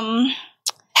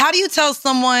 How do you tell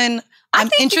someone I'm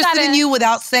interested in you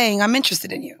without saying I'm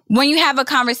interested in you? When you have a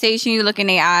conversation, you look in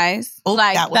their eyes. Oh,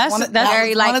 like that's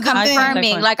very like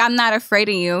confirming. Like I'm not afraid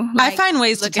of you. Like, I find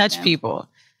ways to touch people.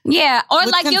 Yeah, or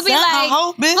With like consent,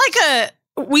 you'll be like,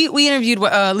 we interviewed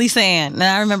Lisa Ann, and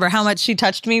I remember how much she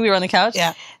touched me. We were on the couch,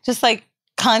 just like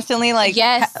constantly, like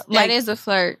yes, that is a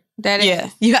flirt. That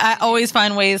is, I always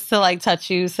find ways to like touch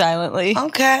you silently.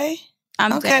 Okay,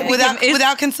 I'm okay dead.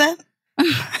 without consent. It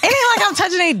ain't like I'm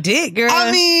touching a dick, girl.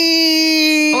 I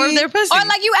mean, or their pussy. Or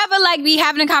like you ever like be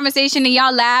having a conversation and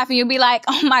y'all laugh and you'll be like,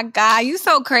 oh my God, you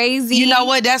so crazy. You know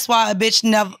what? That's why a bitch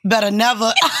better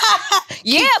never.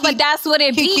 But that's what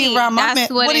it be. That's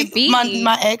what it be.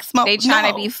 My ex. They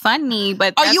trying to be funny,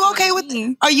 but are you okay with?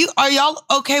 Are y'all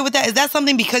okay with that? Is that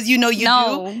something because you know you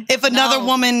do? If another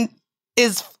woman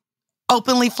is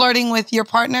openly flirting with your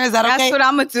partner, is that okay? That's what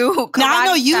I'm gonna do. Now I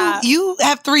know you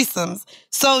have threesomes.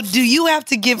 So do you have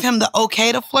to give him the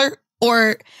okay to flirt,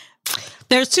 or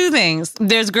there's two things.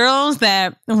 There's girls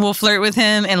that will flirt with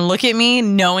him and look at me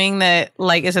knowing that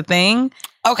like it's a thing.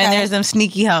 Okay. And there's them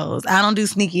sneaky hoes. I don't do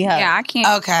sneaky hoes. Yeah, I can't.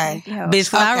 Okay.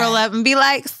 Bitch, I roll up and be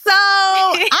like, so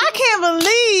I can't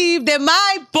believe that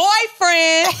my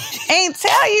boyfriend ain't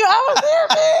tell you I was there,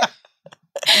 bitch.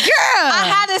 Girl. I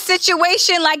had a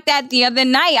situation like that the other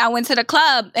night. I went to the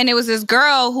club and it was this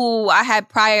girl who I had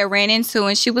prior ran into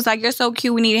and she was like, you're so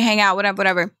cute. We need to hang out,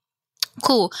 whatever.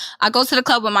 Cool. I go to the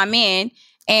club with my man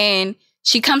and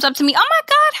she comes up to me. Oh my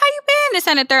God, how you been? This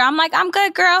and the third. I'm like, I'm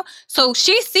good, girl. So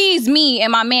she sees me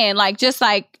and my man like just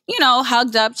like, you know,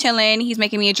 hugged up, chilling. He's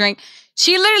making me a drink.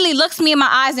 She literally looks me in my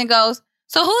eyes and goes,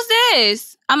 so who's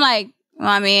this? I'm like,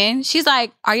 my man. She's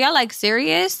like, are y'all like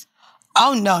serious?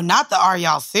 Oh, no, not the are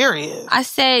y'all serious? I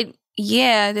said,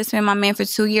 yeah, this been my man for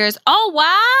 2 years. Oh,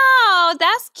 wow,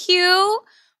 that's cute.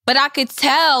 But I could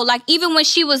tell, like, even when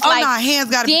she was like hands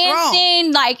gotta dancing,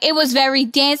 be like it was very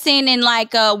dancing in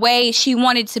like a way she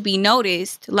wanted to be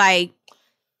noticed. Like,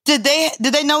 did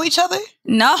they know each other?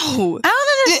 No. I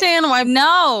don't understand why.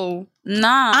 No.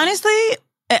 Nah. Honestly,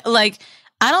 like,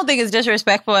 I don't think it's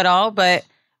disrespectful at all, but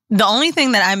the only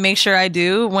thing that I make sure I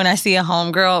do when I see a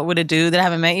homegirl with a dude that I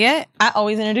haven't met yet, I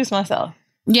always introduce myself.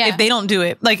 Yeah. If they don't do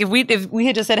it. Like if we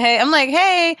had just said, hey, I'm like,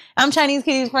 hey, I'm Chinese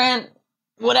Kitty's friend,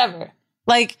 whatever.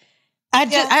 Like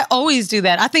I always do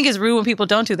that. I think it's rude when people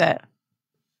don't do that.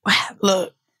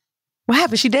 Look. What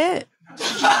happened? She dead?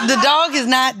 The dog is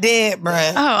not dead,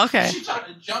 bruh. Oh, okay.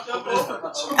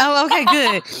 Oh, okay,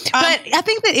 good. But I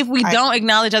think that if we don't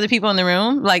acknowledge other people in the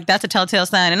room, like that's a telltale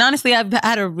sign. And honestly, I've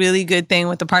had a really good thing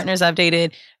with the partners I've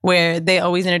dated where they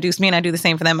always introduce me and I do the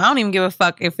same for them. I don't even give a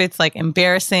fuck if it's like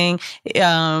embarrassing,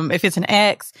 if it's an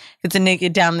ex, if it's a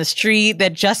nigga down the street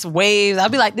that just waves. I'll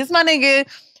be like, this is my nigga.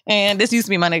 And this used to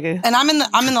be my nigga. And I'm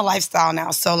in the lifestyle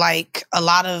now. So like a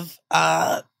lot of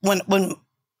when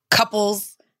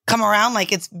couples come around,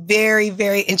 like it's very,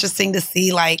 very interesting to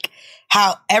see like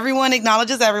how everyone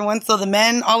acknowledges everyone. So the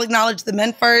men all acknowledge the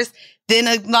men first, then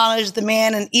acknowledge the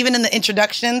man. And even in the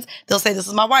introductions, they'll say, this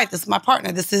is my wife, this is my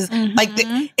partner. This is like,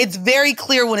 it's very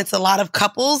clear when it's a lot of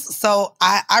couples. So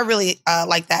I really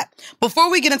like that. Before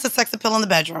we get into sex appeal in the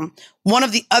bedroom, one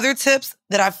of the other tips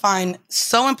that I find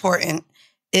so important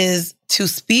is to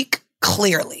speak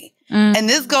clearly. And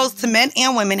this goes to men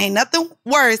and women. Ain't nothing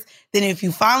worse than if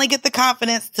you finally get the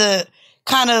confidence to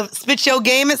kind of spit your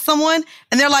game at someone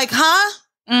and they're like, huh?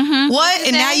 What?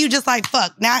 And now you just like,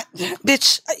 fuck. Now,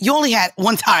 bitch, you only had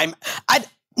one time.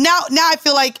 Now I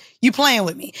feel like you playing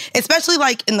with me, especially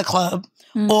like in the club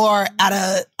or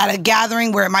at a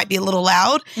gathering where it might be a little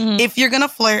loud. If you're going to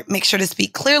flirt, make sure to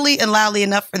speak clearly and loudly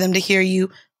enough for them to hear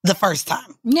you the first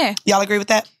time. Yeah. Y'all agree with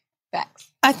that? Facts.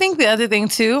 I think the other thing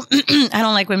too, I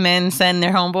don't like when men send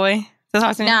their homeboy to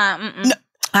talk to me. Nah. No.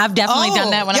 I've definitely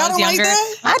done that when I was younger.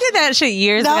 Like I did that shit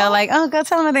years ago. Like, oh, go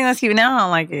tell him I think that's cute. Now I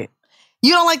don't like it.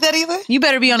 You don't like that either? You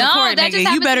better be on the court, that nigga. just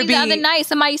happened You better to me be. the other night.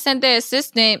 Somebody sent their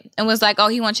assistant and was like, "Oh,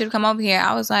 he wants you to come over here."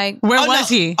 I was like, Where was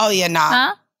he? Oh yeah, nah.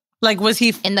 "Huh?" Like, was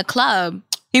he? In the club.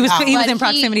 He was. Wow. He was But in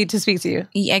proximity to speak to you.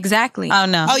 Yeah, exactly. Oh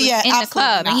no. Oh yeah, In the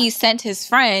club, not. and he sent his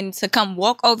friend to come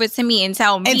walk over to me and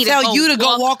tell me and to tell go you to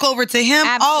go walk over to him.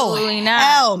 Absolutely not.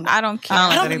 Hell no. I don't care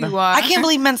I don't who either. you are. I can't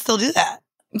believe men still do that.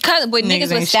 Because with Niggas niggas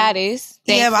ain't with status,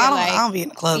 they Yeah, but feel I don't be in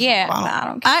the club. Yeah, I don't- but I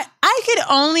don't care. I could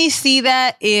only see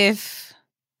that if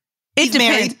it He's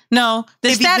depends. married. No, the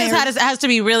If he's status married. has to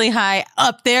be really high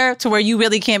up there to where you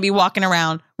really can't be walking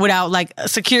around without like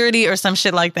security or some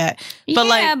shit like that. But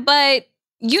yeah, like, but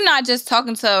you're not just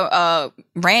talking to a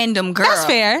random girl. that's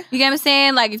fair. You get what I'm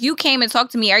saying? Like, if you came and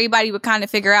talked to me, everybody would kind of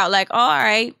figure out, like, oh, all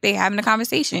right, they having a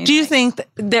conversation. Do you Like, think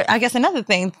there? I guess another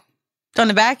thing on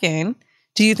the back end.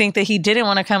 Do you think that he didn't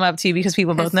want to come up to you because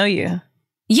people both know you?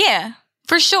 Yeah,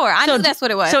 for sure. I So- knew that's what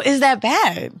it was. So is that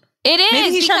bad? It is. Maybe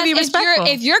he's trying to be because respectful.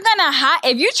 If you're gonna hide,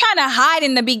 if you're trying to hide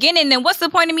in the beginning, then what's the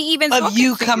point of me even Of talking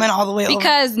you to coming all the way over.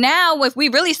 Because now, if we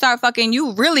really start fucking,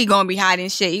 you really gonna be hiding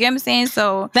shit. You get what I'm saying?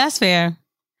 So That's fair.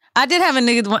 I did have a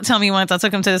nigga tell me once. I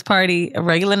took him to this party, a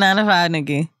regular 9 to 5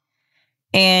 nigga,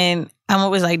 and I'm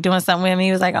always like doing something with him.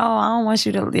 He was like, "Oh, I don't want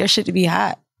your shit to be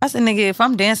hot." I said, "Nigga, if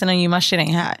I'm dancing on you, my shit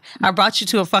ain't hot. I brought you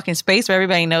to a fucking space where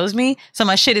everybody knows me, so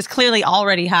my shit is clearly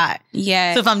already hot.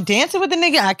 yeah. So if I'm dancing with the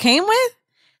nigga I came with,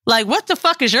 like, what the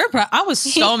fuck is your problem?" I was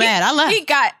so mad. I left. He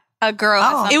got a girl.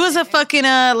 Oh. or It was a something. fucking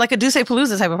like a Duce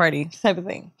Palooza type of party, type of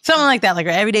thing, something like that, like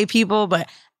everyday people. But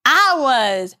I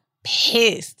was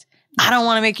pissed. I don't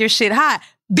want to make your shit hot,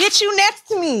 bitch. You next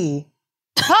to me.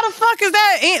 How the fuck is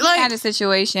that? Ain't Had like, a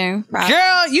situation. Probably.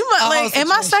 girl, you must A whole like. Am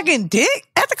I situation. sucking dick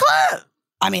at the club?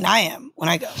 I mean, I am when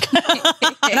I go. When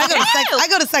I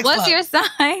go to sex What's club. your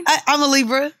sign? I'm a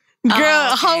Libra. Girl,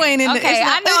 Oh, hoe ain't in the. Okay, it's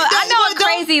not- I know a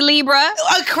crazy Libra.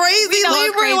 A crazy know a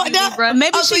Libra. crazy What that- Libra.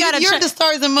 Maybe Oh, she so got a. you're the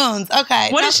stars and moons. Okay.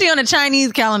 What is she on the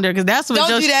Chinese calendar? Because that's what. Don't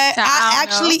Josh- do that. I I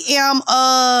don't know. actually am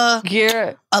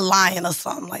Girl. a lion or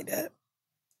something like that.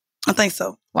 I think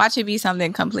so. Watch it be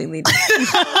something completely different.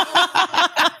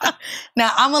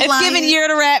 Now I'm a It's lion. giving year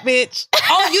to rat, bitch.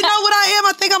 Oh, you know what I am?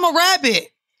 I think I'm a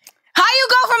rabbit. How you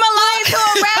go from a lion to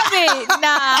a rabbit?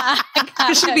 Nah.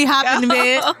 Cause she be hopping in the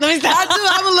bed. Let me I stop. do.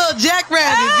 I'm a little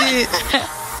jackrabbit, bitch.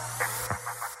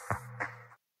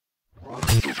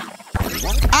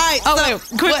 All right. Oh, so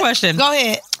wait, quick question. Go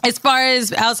ahead. As far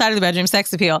as outside of the bedroom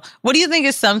sex appeal, what do you think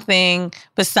is something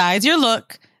besides your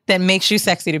look that makes you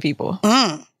sexy to people?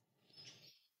 I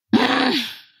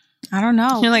don't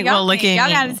know. You're like, well, look at Y'all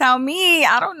me. gotta tell me.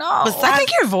 I don't know. I think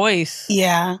your voice.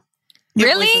 Yeah. Your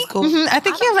Really? voice is cool. Mhm. I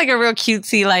think you have like a real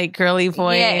cutesy, like girly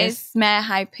voice. Yeah, it's mad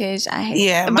high pitched. I hate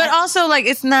Yeah. but also like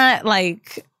it's not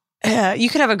like you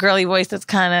could have a girly voice that's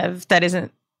kind of that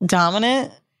isn't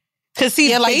dominant. Cause see,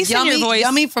 yeah, like bass in your voice.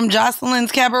 Yummy from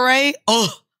Jocelyn's Cabaret. Oh,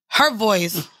 her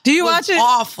voice. Do you was watch it?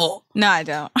 Awful. No, I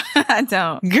don't. I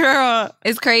don't. Girl,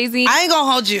 It's crazy. I ain't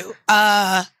gonna hold you.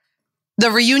 the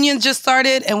reunion just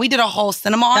started, and we did a whole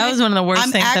cinema on it. That was one of the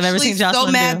worst things I've ever seen Jocelyn do. I'm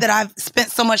so mad that I've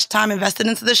spent so much time invested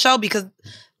into the show because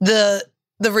the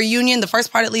reunion, the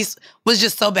first part at least, was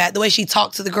just so bad. The way she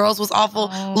talked to the girls was awful.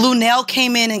 Lunel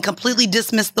came in and completely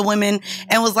dismissed the women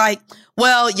and was like,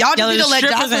 well, y'all just need to let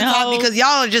Jocelyn talk because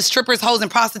y'all are just strippers, hoes,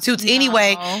 and prostitutes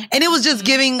anyway. And it was just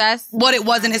giving what it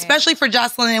wasn't, especially for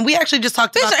Jocelyn. And we actually just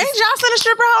talked about this. Ain't Jocelyn a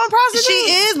stripper, hoe, and prostitute? She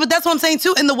is, but that's what I'm saying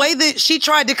too. And the way that she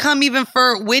tried to come even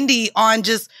for Wendy on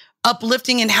just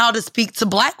uplifting and how to speak to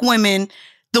Black women,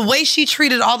 the way she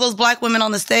treated all those Black women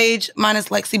on the stage, minus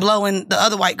Lexi Blow and the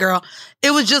other white girl,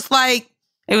 it was just like...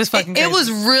 It was fucking crazy. It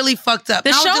was really fucked up.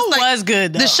 The show was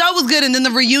good, though. The show was good, and then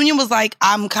the reunion was like,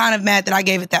 I'm kind of mad that I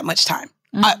gave it that much time.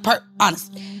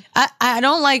 Honestly. I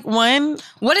don't like one...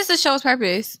 What is the show's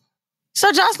purpose?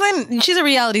 So Jocelyn, she's a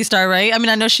reality star, right? I mean,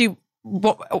 I know she...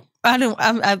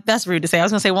 that's rude to say. I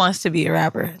was going to say wants to be a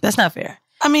rapper. That's not fair.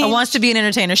 I mean... wants to be an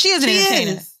entertainer. She is an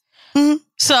entertainer. Mm-hmm.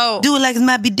 So do it like it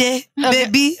might be dead,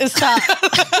 baby. Stop.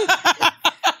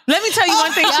 Let me tell you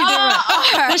one thing she did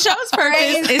right. The show's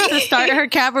purpose is to start her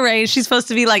cabaret. She's supposed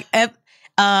to be like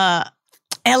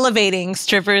elevating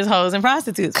strippers, hoes, and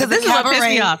prostitutes. Because this is what pissed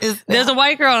me off. There's a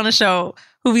white girl on the show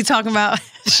who be talking about,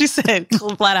 she said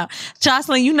flat out,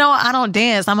 Jocelyn, you know I don't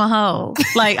dance. I'm a hoe.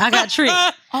 Like, I got tricked.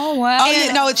 Oh, wow. Oh,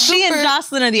 yeah, no, it's she and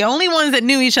Jocelyn are the only ones that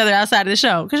knew each other outside of the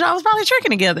show. Because y'all was probably tricking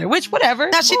together, which, whatever.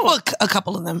 Now, she put a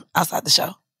couple of them outside the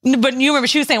show. But you remember,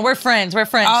 she was saying, we're friends.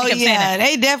 Oh, yeah,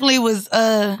 they definitely was.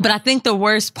 But I think the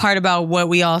worst part about what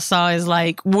we all saw is,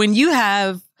 like, when you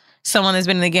have someone that's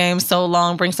been in the game so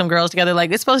long, bring some girls together,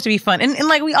 like, it's supposed to be fun. And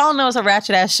like, we all know it's a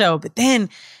ratchet-ass show. But then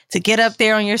to get up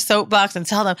there on your soapbox and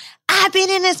tell them, I've been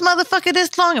in this motherfucker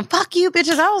this long and fuck you,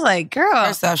 bitches. I was like, girl.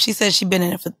 First off, she said she'd been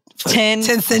in it for 10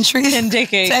 centuries. 10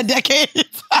 decades. 10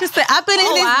 decades. She said, I've been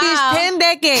in this bitch 10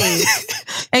 decades.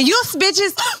 And you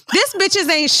bitches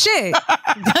ain't shit.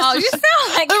 Oh, you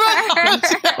sound like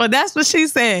her. Well, that's what she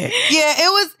said. Yeah,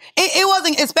 it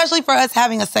wasn't, especially for us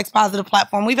having a sex positive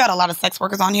platform. We've had a lot of sex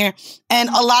workers on here, and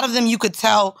a lot of them you could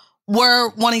tell were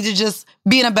wanting to just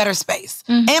be in a better space.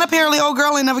 Mm-hmm. And apparently, old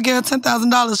girl ain't never get a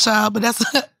 $10,000 child, but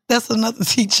that's another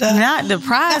tea, child. Not the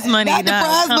prize money. Not the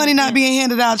prize money not being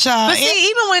handed out, child. But see,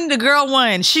 even when the girl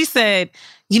won, she said,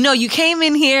 you know, you came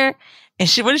in here, and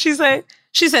what did she say?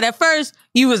 She said, at first,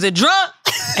 you was a drunk,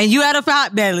 and you had a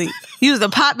pot belly. You was a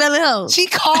pot belly hoe. She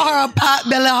called her a pot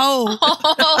belly hoe.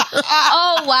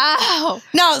 Oh, wow.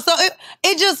 No, so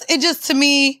it just to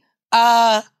me,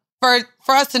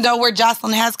 for us to know where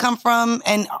Jocelyn has come from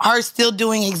and her still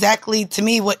doing exactly, to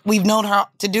me, what we've known her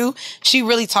to do, she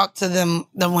really talked to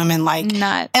the women like...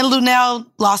 Not. And Lunel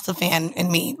lost a fan in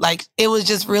me. Like, it was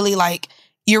just really like,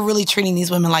 you're really treating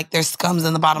these women like they're scums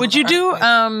in the bottom Would of you the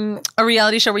do a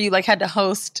reality show where you like had to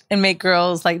host and make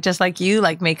girls like just like you,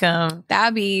 like make them...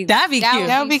 That'd be cute.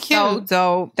 That would be cute. So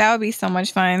dope. That would be so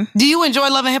much fun. Do you enjoy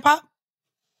Love and Hip Hop?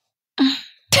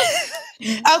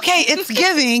 Okay, it's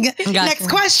giving. Next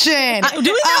question. Do we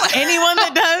know anyone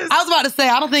that does? I was about to say,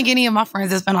 I don't think any of my friends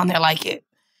that's been on there like it.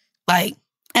 Like,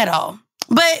 at all.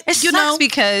 But, it sucks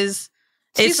because...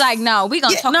 She's like, no, we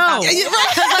gonna talk about it.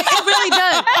 Because like, it really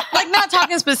does. Like, not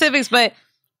talking specifics, but...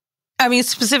 I mean,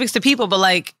 specifics to people, but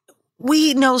like,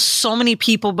 we know so many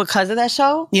people because of that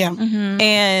show. Yeah. Mm-hmm.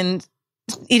 And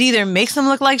it either makes them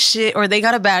look like shit or they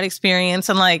got a bad experience.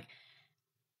 And like...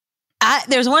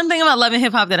 there's one thing about Love and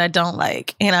Hip Hop that I don't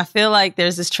like. And I feel like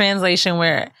there's this translation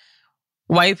where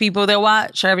white people that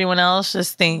watch or everyone else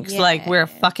just thinks like we're a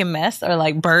fucking mess or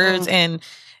like birds. And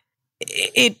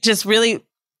it just really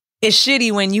is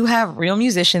shitty when you have real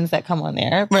musicians that come on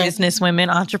there, business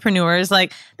women, entrepreneurs.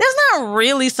 Like, there's not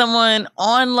really someone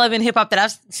on Love and Hip Hop that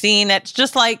I've seen that's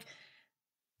just like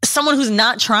someone who's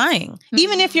not trying.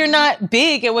 Even if you're not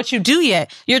big at what you do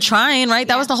yet, you're trying, right?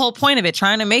 That was the whole point of it,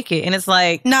 trying to make it. And it's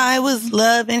like... Nah, it was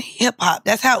Love and Hip Hop.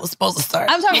 That's how it was supposed to start.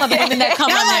 I'm talking about the women that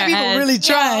come on there. People really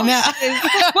trying now.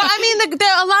 Well, I mean,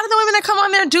 a lot of the women that come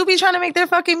on there do be trying to make their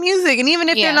fucking music. And even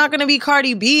if they're not going to be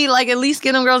Cardi B, like, at least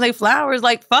give them girls their flowers.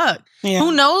 Like, fuck. Yeah.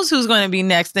 Who knows who's going to be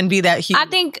next and be that huge? I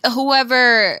think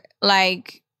whoever,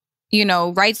 like... you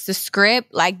know, writes the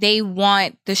script, like they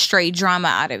want the straight drama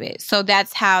out of it. So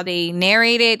that's how they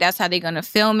narrate it. That's how they're going to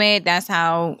film it. That's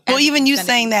how... Well, even you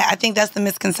saying that, I think that's the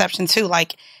misconception too.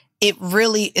 Like, it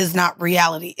really is not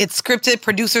reality. It's scripted.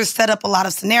 Producers set up a lot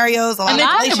of scenarios. A lot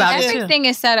of everything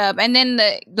is set up. And then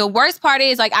the worst part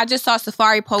is, like, I just saw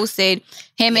Safari posted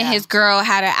him and his girl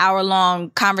had an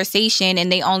hour-long conversation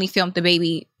and they only filmed the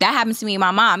baby. That happened to me and my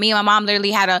mom. Me and my mom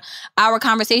literally had an hour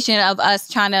conversation of us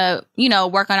trying to, you know,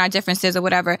 work on our differences or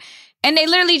whatever. And they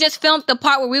literally just filmed the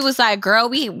part where we was like, girl,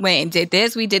 we went and did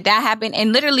this, we did that happen,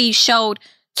 and literally showed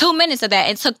 2 minutes of that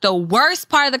and took the worst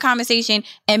part of the conversation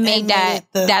and made that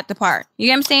the part. You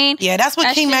know what I'm saying? Yeah, that's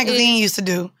what King Magazine used to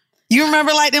do. You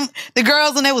remember like the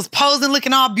girls when they was posing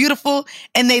looking all beautiful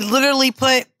and they literally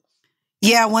put,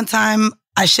 one time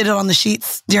I shitted on the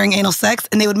sheets during anal sex,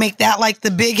 and they would make that like the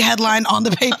big headline on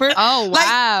the paper. Oh,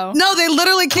 wow. Like, no, they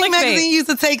literally, King Magazine used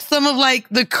to take some of like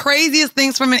the craziest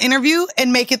things from an interview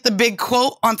and make it the big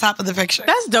quote on top of the picture.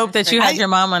 That's dope that you had your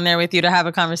mom on there with you to have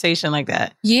a conversation like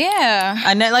that. Yeah.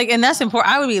 And that's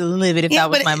important. I would be livid if that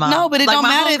was my mom. No, but it like don't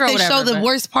matter if they show the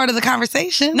worst part of the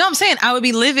conversation. No, I'm saying I would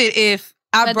be livid if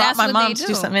I brought my mom to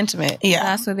do something intimate. Yeah.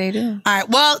 That's what they do. All right.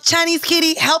 Well, Chinese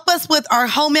Kitty, help us with our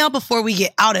home mail before we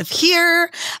get out of here.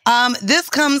 This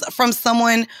comes from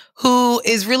someone who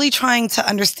is really trying to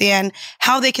understand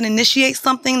how they can initiate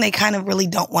something they kind of really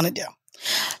don't want to do.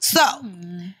 So,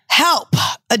 help.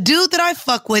 A dude that I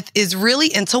fuck with is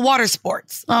really into water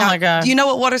sports. Oh, my God. Do you know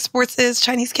what water sports is,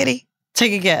 Chinese Kitty?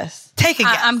 Take a guess. Take a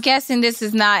guess. I'm guessing this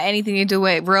is not anything to do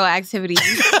with real activities.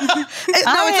 It's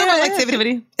a real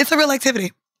activity. It's a real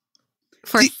activity.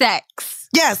 For sex.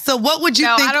 Yeah, so what would you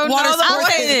think I don't water know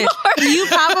sports is? You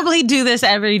probably do this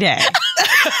every day.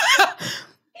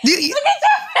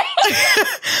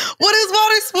 What is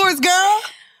water sports, girl?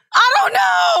 I don't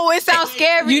know. It sounds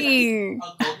scary.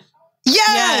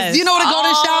 Yes. You know what a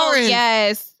golden shower is?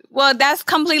 Yes. Well, that's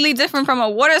completely different from a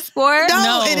water sport.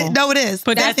 No, it is.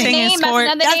 Put that thing in sport.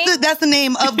 That's the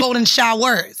name of golden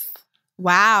showers.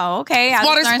 Wow. Okay.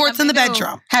 Water sports in the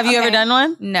bedroom. Have you ever done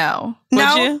one? No.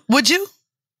 Would you?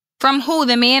 From who?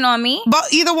 The man on me?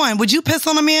 But either one. Would you piss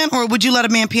on a man or would you let a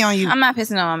man pee on you? I'm not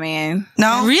pissing on a man.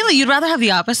 No? Really? You'd rather have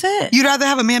the opposite? You'd rather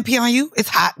have a man pee on you? It's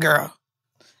hot, girl.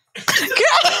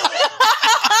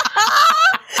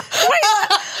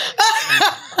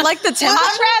 Like the temperature?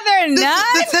 I'd rather not.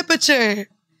 The temperature.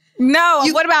 No.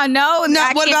 What about no?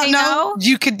 What about no?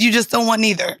 You just don't want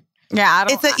neither. Yeah, I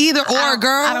don't. It's an either or,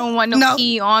 girl. I don't want no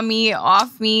pee on me,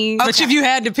 off me. Okay. But if you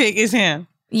had to pick, it's him.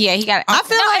 Yeah, he got it. I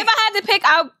feel like if I had to pick,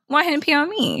 I want him to pee on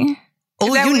me.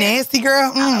 Oh, you nasty,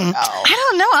 girl. I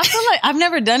don't know. I feel like I've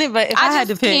never done it, but if I had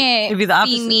to pick, it'd be the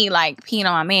opposite. See me like peeing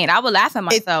on my man. I would laugh at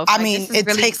myself. It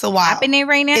really takes a while. Happening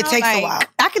right now. It takes a while.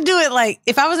 I could do it like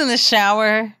if I was in the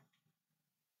shower.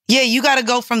 Yeah, you got to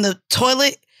go from the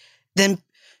toilet, then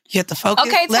you have to focus.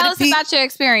 Okay, tell us about your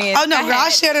experience. Oh, no, girl, I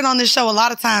shared it on this show a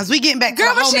lot of times. We getting back to the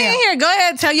whole mail. Here. Go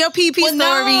ahead, tell your PP story.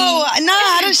 No,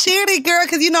 I done shared it, girl,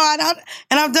 because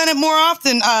I've done it more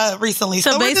often recently.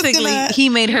 So basically, he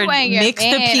made her mix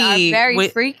the pee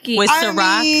with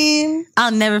Ciroc.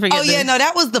 I'll never forget. Oh yeah, no,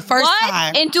 that was the first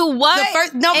time. And do what?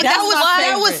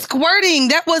 That was squirting.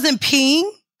 That wasn't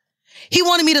peeing. He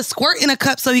wanted me to squirt in a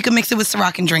cup so he could mix it with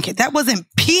Ciroc and drink it. That wasn't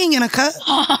peeing in a cup.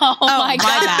 Oh my God.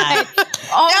 That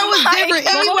was different.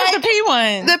 Anyway, what was the pee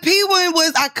one? The pee one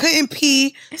was I couldn't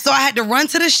pee, so I had to run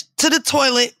to the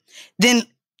toilet, then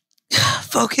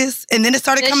focus, and then it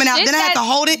started coming out. Then I had to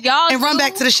hold it and run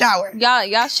back to the shower.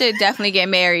 Y'all should definitely get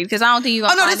married because I don't think you.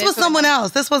 Oh no, this was someone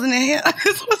else. This wasn't him.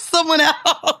 This was someone else.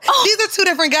 These are two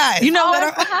different guys. You know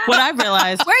what I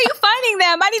realized? Where are you finding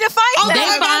them? I need to find them.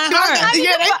 They find her.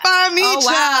 Yeah, they find me. Oh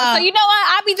wow! So you know what?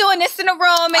 I'll be doing this in a room.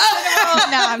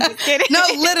 No, I'm just kidding. No,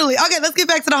 literally. Okay, let's get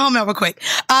back to the home mail real quick.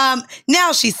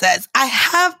 Now she says, I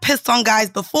have pissed on guys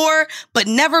before, but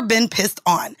never been pissed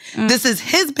on. This is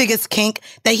his biggest kink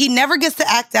that he never gets to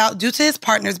act out due to his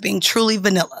partners being truly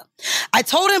vanilla. I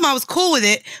told him I was cool with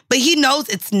it, but he knows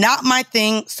it's not my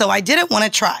thing, so I didn't want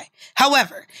to try.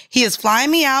 However, he is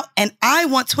flying me out and I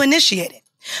want to initiate it.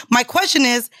 My question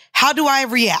is, how do I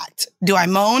react? Do I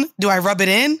moan? Do I rub it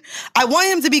in? I want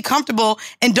him to be comfortable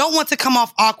and don't want to come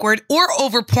off awkward or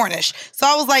over pornish. So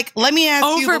I was like, let me ask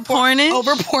you. Over pornish?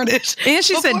 Over pornish. And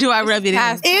she said, do I rub it in?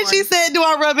 And she said, do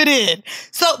I rub it in?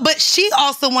 So, but she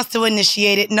also wants to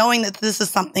initiate it, knowing that this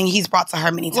is something he's brought to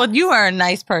her many times. Well, you are a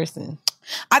nice person.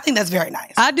 I think that's very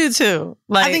nice. I do too.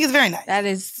 I think it's very nice. That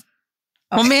is...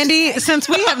 Well, Mandy, since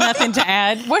we have nothing to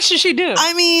add, what should she do?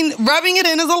 I mean, rubbing it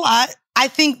in is a lot. I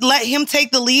think let him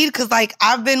take the lead because,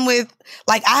 I've been with,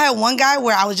 I had one guy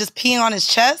where I was just peeing on his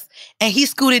chest and he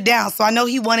scooted down. So I know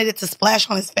he wanted it to splash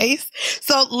on his face.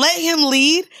 So let him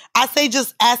lead. I say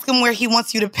just ask him where he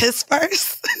wants you to piss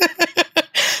first.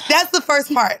 That's the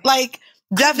first part.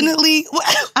 Definitely.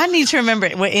 I need to remember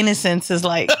what innocence is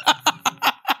like.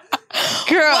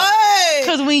 Girl,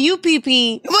 because when you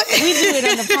pee-pee, we do it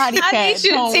on the potty pad. I need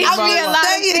you to teach me a lot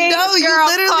of things, no, you girl,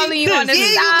 literally calling you on the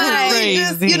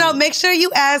side. Just, make sure you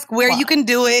ask where you can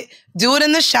do it. Do it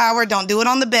in the shower. Don't do it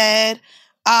on the bed.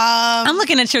 I'm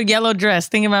looking at your yellow dress,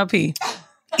 thinking about pee.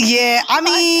 Yeah, I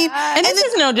mean, and this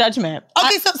is no judgment.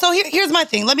 Okay, so here's my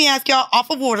thing. Let me ask y'all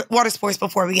off of water sports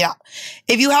before we get out.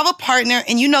 If you have a partner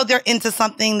and you know they're into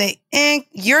something that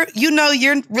you're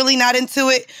really not into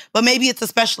it, but maybe it's a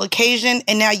special occasion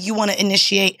and now you want to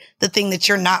initiate the thing that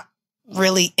you're not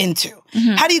really into.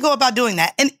 Mm-hmm. How do you go about doing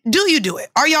that? And do you do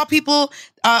it? Are y'all people,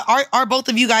 are both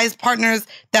of you guys partners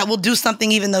that will do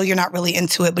something even though you're not really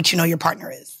into it, but you know your partner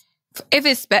is? If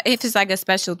it's like a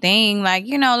special thing, like,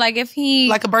 you know, like if he...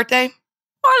 Like a birthday?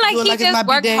 Or like he just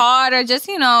worked hard or just,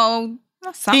 you know,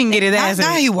 something. He can get it as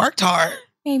now he worked hard.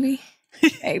 Maybe.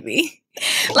 Like,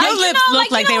 your lips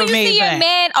look like they were made for that. You see your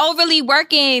man overly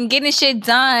working, getting shit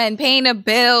done, paying the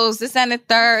bills, this and the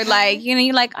third. Like, you know,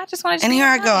 you're like, I just want to... And here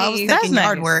I go. I was thinking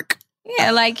yard work.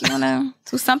 Yeah, like, you want to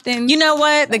do something. You know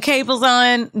what? The cable's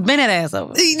on. Bend that ass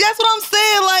over. That's what I'm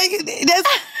saying. Like, that's...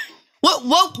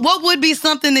 What would be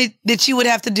something that you would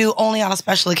have to do only on a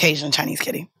special occasion, Chinese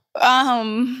Kitty?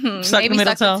 Suck maybe the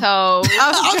middle toe.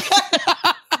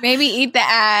 Okay. Maybe eat the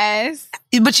ass.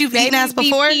 But you've eaten ass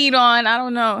before? Feed on, I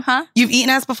don't know, huh? You've eaten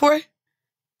ass before?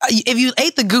 If you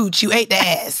ate the gooch, you ate the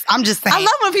ass. I'm just saying. I love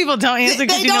when people don't answer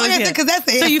because they don't answer because that's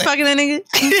the answer. So you fucking that nigga?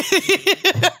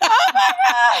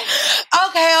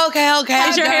 Oh my God. Okay.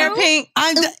 Is your hair pink?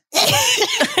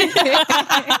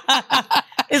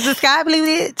 Is the sky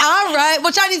blue? All right.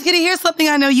 Well, Chinese Kitty, here's something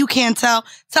I know you can't tell.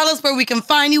 Tell us where we can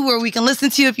find you, where we can listen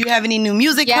to you. If you have any new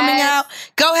music coming out,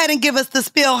 go ahead and give us the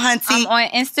spiel, hunty. I'm on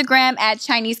Instagram at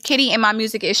Chinese Kitty, and my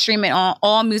music is streaming on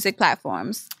all music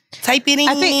platforms. Type it in.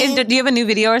 I think, do you have a new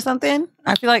video or something?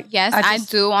 I feel like... Yes, I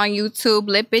do on YouTube.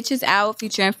 Lit Bitches Out,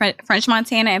 featuring French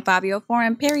Montana and Fabio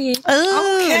Foreign, period.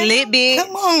 Ooh, okay. lit bitch.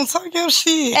 Come on, talk your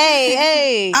shit.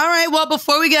 Hey. All right, well,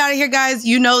 before we get out of here, guys,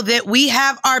 you know that we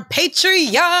have our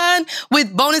Patreon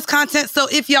with bonus content. So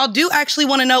if y'all do actually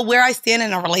want to know where I stand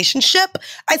in a relationship,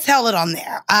 I tell it on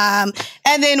there.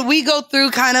 And then we go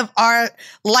through kind of our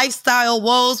lifestyle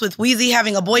woes with Weezy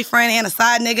having a boyfriend and a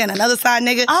side nigga and another side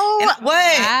nigga. Oh, and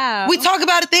what? Wow. We talk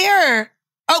about it there.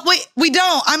 Oh, wait, we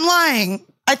don't. I'm lying,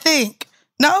 I think.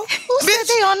 No? Who said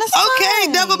they on the side? Okay,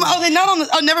 never mind. Oh, they're not on the...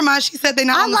 Oh, never mind. She said they're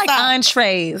not on the side. I like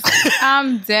entrees.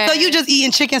 I'm dead. So you just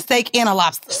eating chicken, steak, and a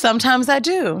lobster? Sometimes I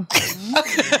do.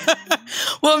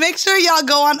 Well, make sure y'all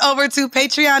go on over to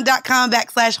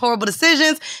patreon.com/horrible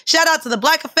decisions. Shout out to the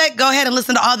Black Effect. Go ahead and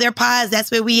listen to all their pods.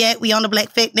 That's where we at. We on the Black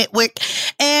Effect Network.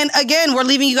 And again, we're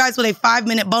leaving you guys with a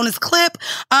 5-minute bonus clip.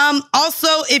 Also,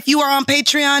 if you are on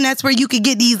Patreon, that's where you can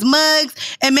get these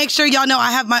mugs. And make sure y'all know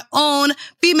I have my own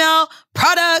female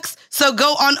products. So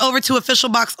go on over to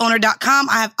officialboxowner.com.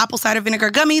 I have apple cider vinegar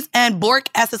gummies and boric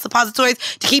acid suppositories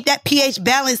to keep that pH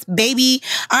balanced, baby.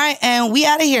 All right, and we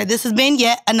out of here. This has been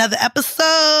yet another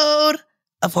episode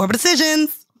of Horrible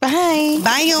Decisions. Bye.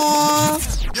 Bye, y'all.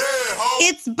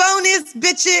 It's bonus,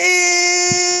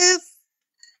 bitches.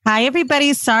 Hi,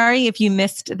 everybody. Sorry if you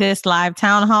missed this live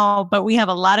town hall, but we have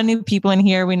a lot of new people in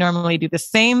here. We normally do the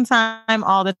same time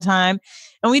all the time.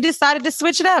 And we decided to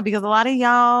switch it up because a lot of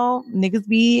y'all niggas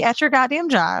be at your goddamn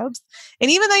jobs. And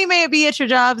even though you may be at your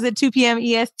jobs at 2 p.m.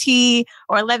 EST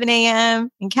or 11 a.m.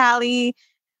 in Cali,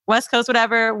 West Coast,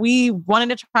 whatever, we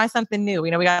wanted to try something new. You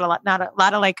know, we got a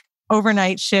lot of like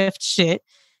overnight shift shit.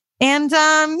 And,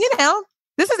 you know,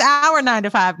 this is our 9 to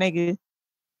 5, nigga.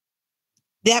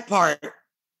 That part.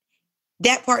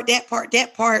 I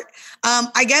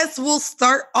guess we'll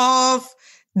start off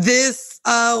this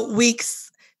week's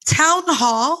town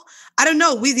hall. I don't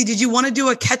know, Weezy, did you want to do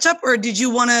a catch up or did you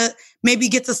want to maybe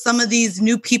get to some of these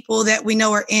new people that we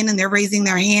know are in and they're raising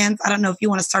their hands? I don't know if you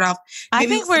want to start off. I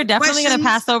think we're definitely going to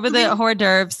pass over the hors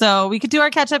d'oeuvre. So we could do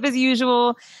our catch up as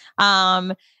usual.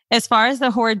 As far as the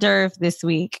hors d'oeuvre this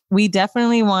week, we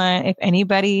definitely want, if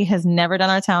anybody has never done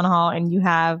our town hall and you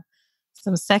have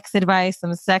some sex advice,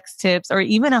 some sex tips, or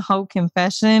even a whole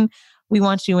confession, we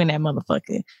want you in that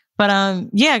motherfucker. But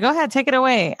yeah, go ahead, take it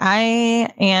away. I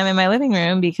am in my living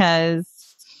room because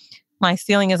my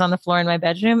ceiling is on the floor in my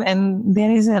bedroom and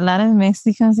there is a lot of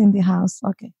Mexicans in the house.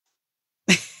 Okay.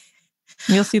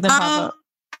 You'll see them pop up.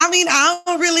 I mean, I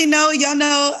don't really know. Y'all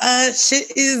know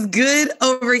shit is good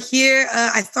over here.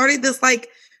 I started this like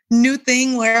new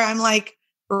thing where I'm like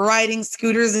riding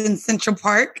scooters in Central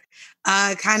Park.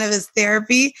 Kind of as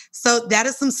therapy. So that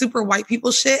is some super white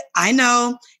people shit. I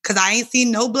know, because I ain't seen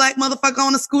no black motherfucker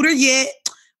on a scooter yet,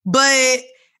 but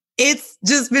it's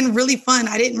just been really fun.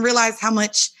 I didn't realize how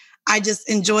much I just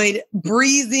enjoyed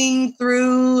breezing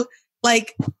through,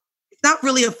 like, it's not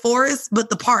really a forest, but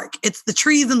the park. It's the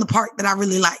trees in the park that I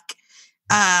really like.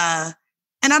 And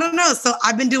I don't know. So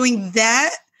I've been doing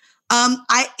that. And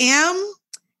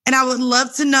I would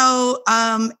love to know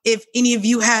if any of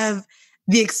you have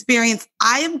the experience.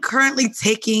 I am currently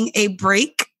taking a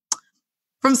break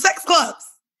from sex clubs.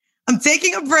 I'm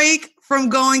taking a break from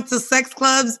going to sex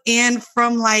clubs and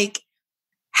from like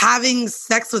having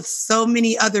sex with so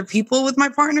many other people with my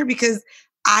partner, because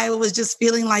I was just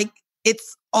feeling like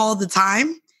it's all the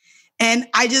time. And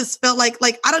I just felt like,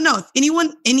 I don't know, if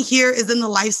anyone in here is in the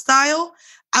lifestyle,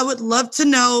 I would love to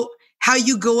know how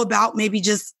you go about maybe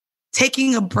just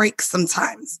taking a break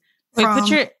sometimes. Wait,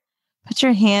 put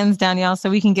your hands down, y'all, so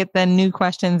we can get the new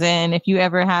questions in if you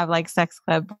ever have like sex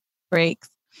club breaks.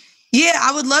 Yeah,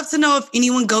 I would love to know if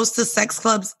anyone goes to sex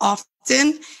clubs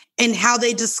often and how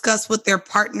they discuss with their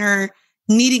partner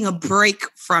needing a break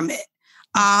from it.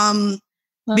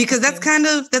 Because that's kind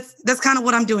of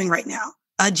what I'm doing right now.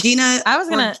 Gina, I was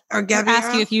gonna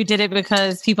ask you if you did it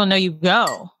because people know you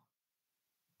go.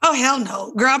 Oh hell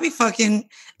no, girl! I'll be fucking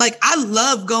like, I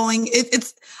love going.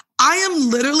 I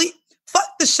am literally, fuck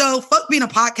the show, fuck being a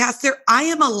podcaster. I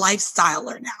am a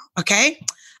lifestyler now. Okay.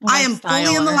 I am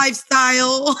fully in the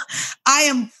lifestyle. I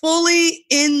am fully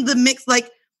in the mix. Like,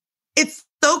 it's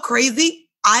so crazy.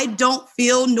 I don't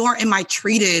feel, nor am I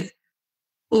treated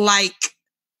like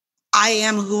I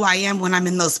am who I am when I'm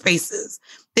in those spaces.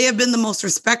 They have been the most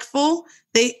respectful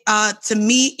to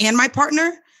me and my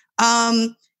partner.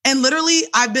 And literally,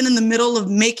 I've been in the middle of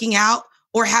making out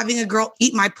or having a girl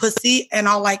eat my pussy, and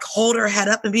I'll like hold her head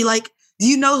up and be like, do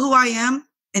you know who I am?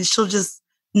 And she'll just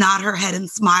nod her head and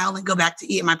smile and go back to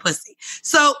eating my pussy.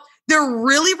 So they're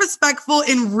really respectful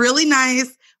and really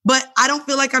nice, but I don't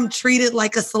feel like I'm treated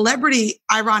like a celebrity,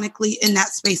 ironically, in that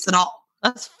space at all.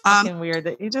 That's fucking weird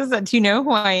that you just said, do you know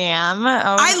who I am?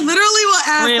 Oh, I literally will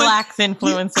ask. Relax,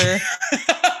 influencer.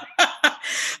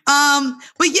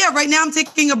 But yeah, right now I'm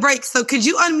taking a break. So could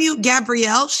you unmute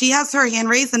Gabrielle? She has her hand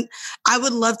raised, and I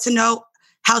would love to know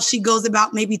how she goes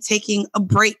about maybe taking a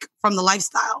break from the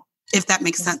lifestyle, if that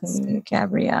makes sense.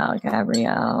 Gabrielle.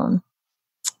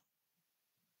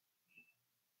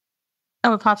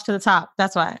 Oh, it pops to the top.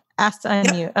 That's why. Ask to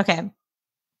unmute. Yep. Okay.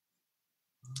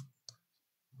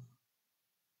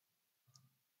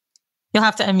 You'll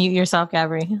have to unmute yourself,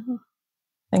 Gabri.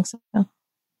 Thanks.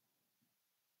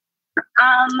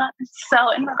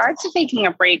 So in regards to taking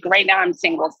a break, right now I'm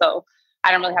single, so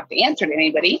I don't really have to answer to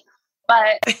anybody.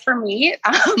 But for me,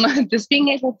 just being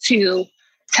able to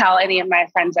tell any of my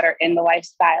friends that are in the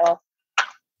lifestyle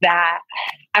that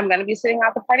I'm going to be sitting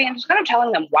out the party and just kind of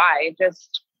telling them why.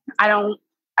 Just, I don't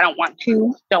want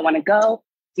to go.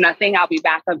 Nothing. I'll be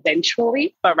back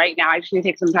eventually. But right now I just need to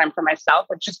take some time for myself.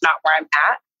 It's just not where I'm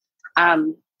at.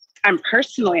 I'm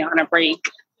personally on a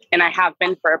break, and I have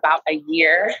been for about a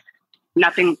year.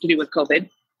 Nothing to do with COVID.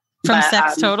 From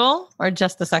sex total or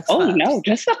just the sex clubs? No,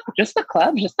 just the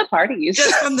club, just the parties.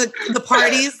 Just from the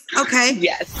parties? Okay.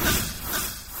 Yes.